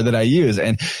metaphor that I use.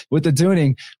 And with the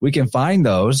tuning, we can find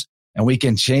those and we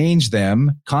can change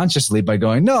them consciously by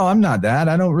going, no, I'm not that.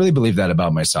 I don't really believe that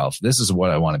about myself. This is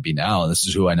what I want to be now. This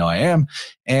is who I know I am.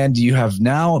 And you have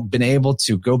now been able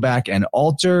to go back and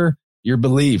alter your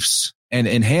beliefs and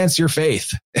enhance your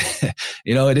faith.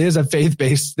 It is a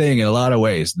faith-based thing in a lot of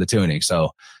ways, the tuning.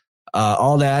 So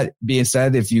all that being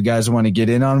said, if you guys want to get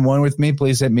in on one with me,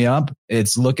 please hit me up.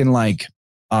 It's looking like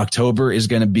October is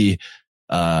going to be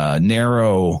a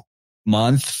narrow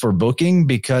month for booking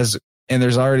and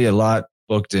there's already a lot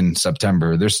booked in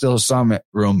September. There's still some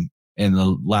room in the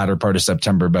latter part of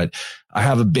September, but I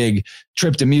have a big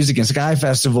Trip to Music and Sky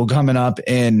Festival coming up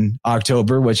in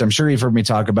October, which I'm sure you've heard me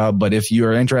talk about. But if you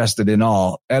are interested at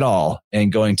all in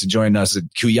going to join us at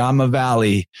Cuyama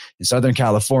Valley in Southern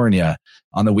California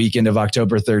on the weekend of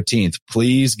October 13th,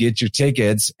 please get your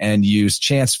tickets and use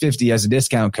Chance50 as a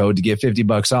discount code to get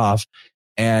 $50 off,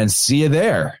 and see you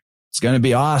there. It's going to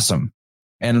be awesome.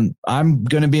 And I'm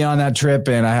going to be on that trip,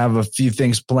 and I have a few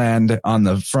things planned on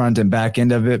the front and back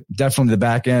end of it, definitely the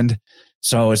back end.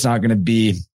 So it's not going to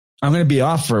be, I'm going to be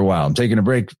off for a while. I'm taking a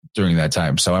break during that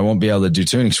time, so I won't be able to do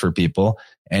tunings for people.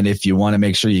 And if you want to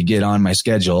make sure you get on my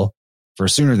schedule for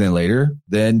sooner than later,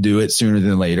 then do it sooner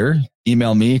than later.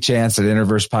 Email me,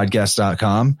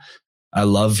 chance@innerversepodcast.com. I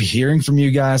love hearing from you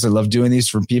guys. I love doing these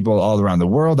from people all around the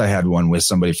world. I had one with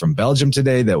somebody from Belgium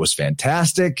today that was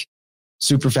fantastic,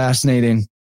 super fascinating.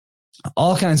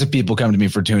 All kinds of people come to me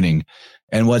for tuning.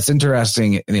 And what's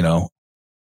interesting,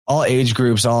 all age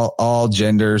groups, all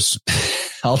genders,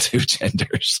 all two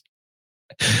genders.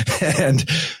 And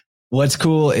what's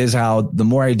cool is how the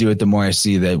more I do it, the more I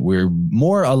see that we're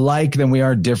more alike than we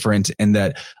are different. And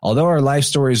that although our life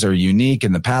stories are unique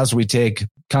and the paths we take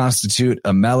constitute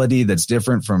a melody that's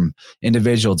different from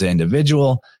individual to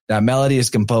individual, that melody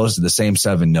is composed of the same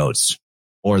 7 notes.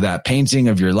 Or that painting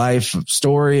of your life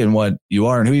story and what you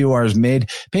are and who you are is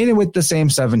painted with the same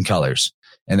 7 colors.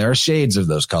 And there are shades of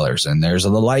those colors, and there's the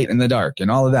light and the dark and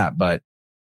all of that. But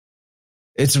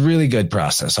it's a really good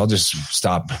process. I'll just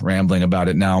stop rambling about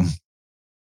it now.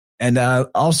 And I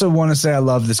also want to say I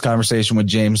love this conversation with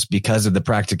James because of the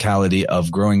practicality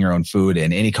of growing your own food,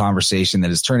 and any conversation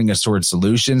that is turning us towards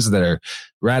solutions that are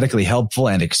radically helpful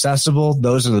and accessible.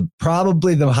 Those are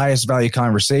probably the highest value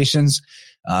conversations.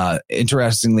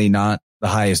 Interestingly, not the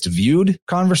highest viewed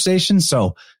conversation.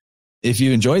 So if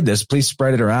you enjoyed this, please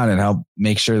spread it around and help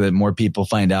make sure that more people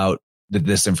find out that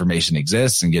this information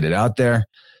exists and get it out there.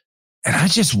 And I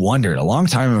just wondered a long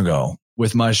time ago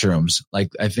with mushrooms, like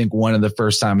I think one of the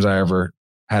first times I ever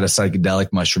had a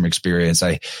psychedelic mushroom experience,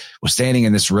 I was standing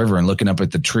in this river and looking up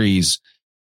at the trees,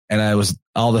 and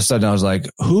all of a sudden I was like,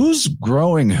 who's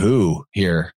growing who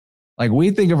here? Like,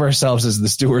 we think of ourselves as the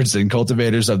stewards and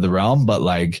cultivators of the realm, but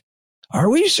like,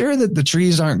 are we sure that the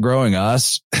trees aren't growing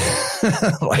us?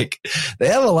 Like, they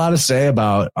have a lot to say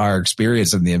about our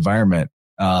experience in the environment.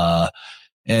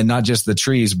 And not just the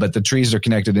trees, but the trees are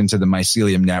connected into the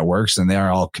mycelium networks, and they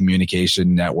are all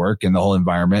communication network in the whole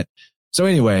environment. So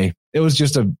anyway, it was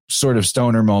just a sort of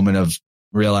stoner moment of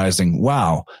realizing,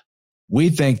 wow,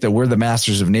 we think that we're the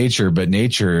masters of nature, but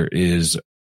nature is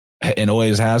and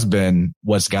always has been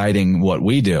what's guiding what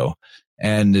we do,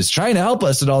 and is trying to help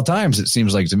us at all times, it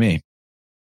seems like to me.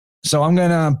 So I'm going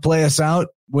to play us out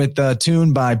with a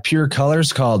tune by Pure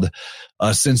Colors called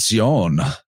Ascension.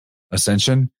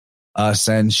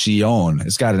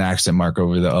 It's got an accent mark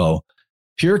over the O.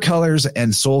 Pure Colors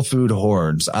and Soul Food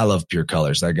Horns. I love Pure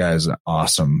Colors. That guy is an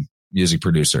awesome music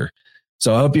producer.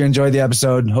 So I hope you enjoyed the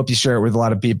episode. Hope you share it with a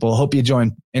lot of people. Hope you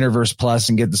join Innerverse Plus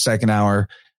and get the second hour.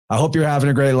 I hope you're having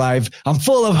a great life. I'm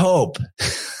full of hope.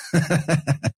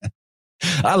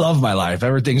 I love my life.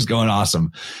 Everything's going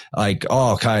awesome. Like,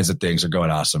 all kinds of things are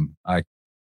going awesome.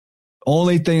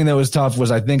 Only thing that was tough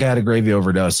was I think I had a gravy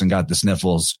overdose and got the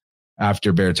sniffles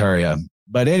after Barataria.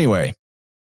 But anyway,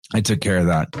 I took care of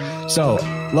that. So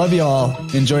love you all.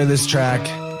 Enjoy this track.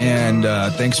 And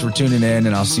thanks for tuning in.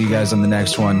 And I'll see you guys on the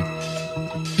next one.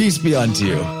 Peace be unto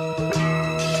you.